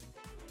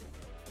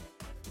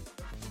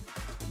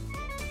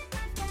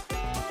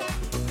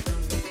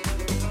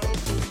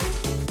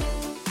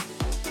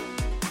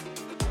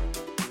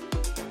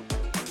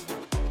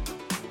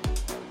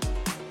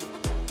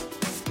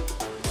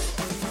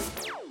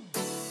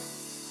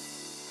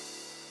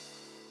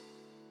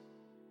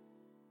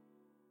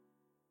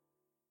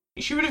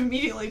 she would have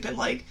immediately been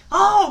like,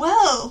 oh,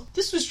 well,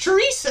 this was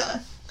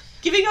Teresa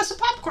giving us a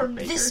popcorn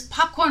maker. This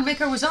popcorn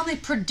maker was only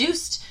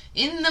produced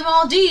in the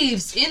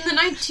Maldives in the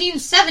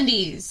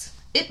 1970s.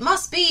 It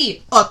must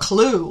be a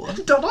clue.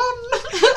 Dun-dun.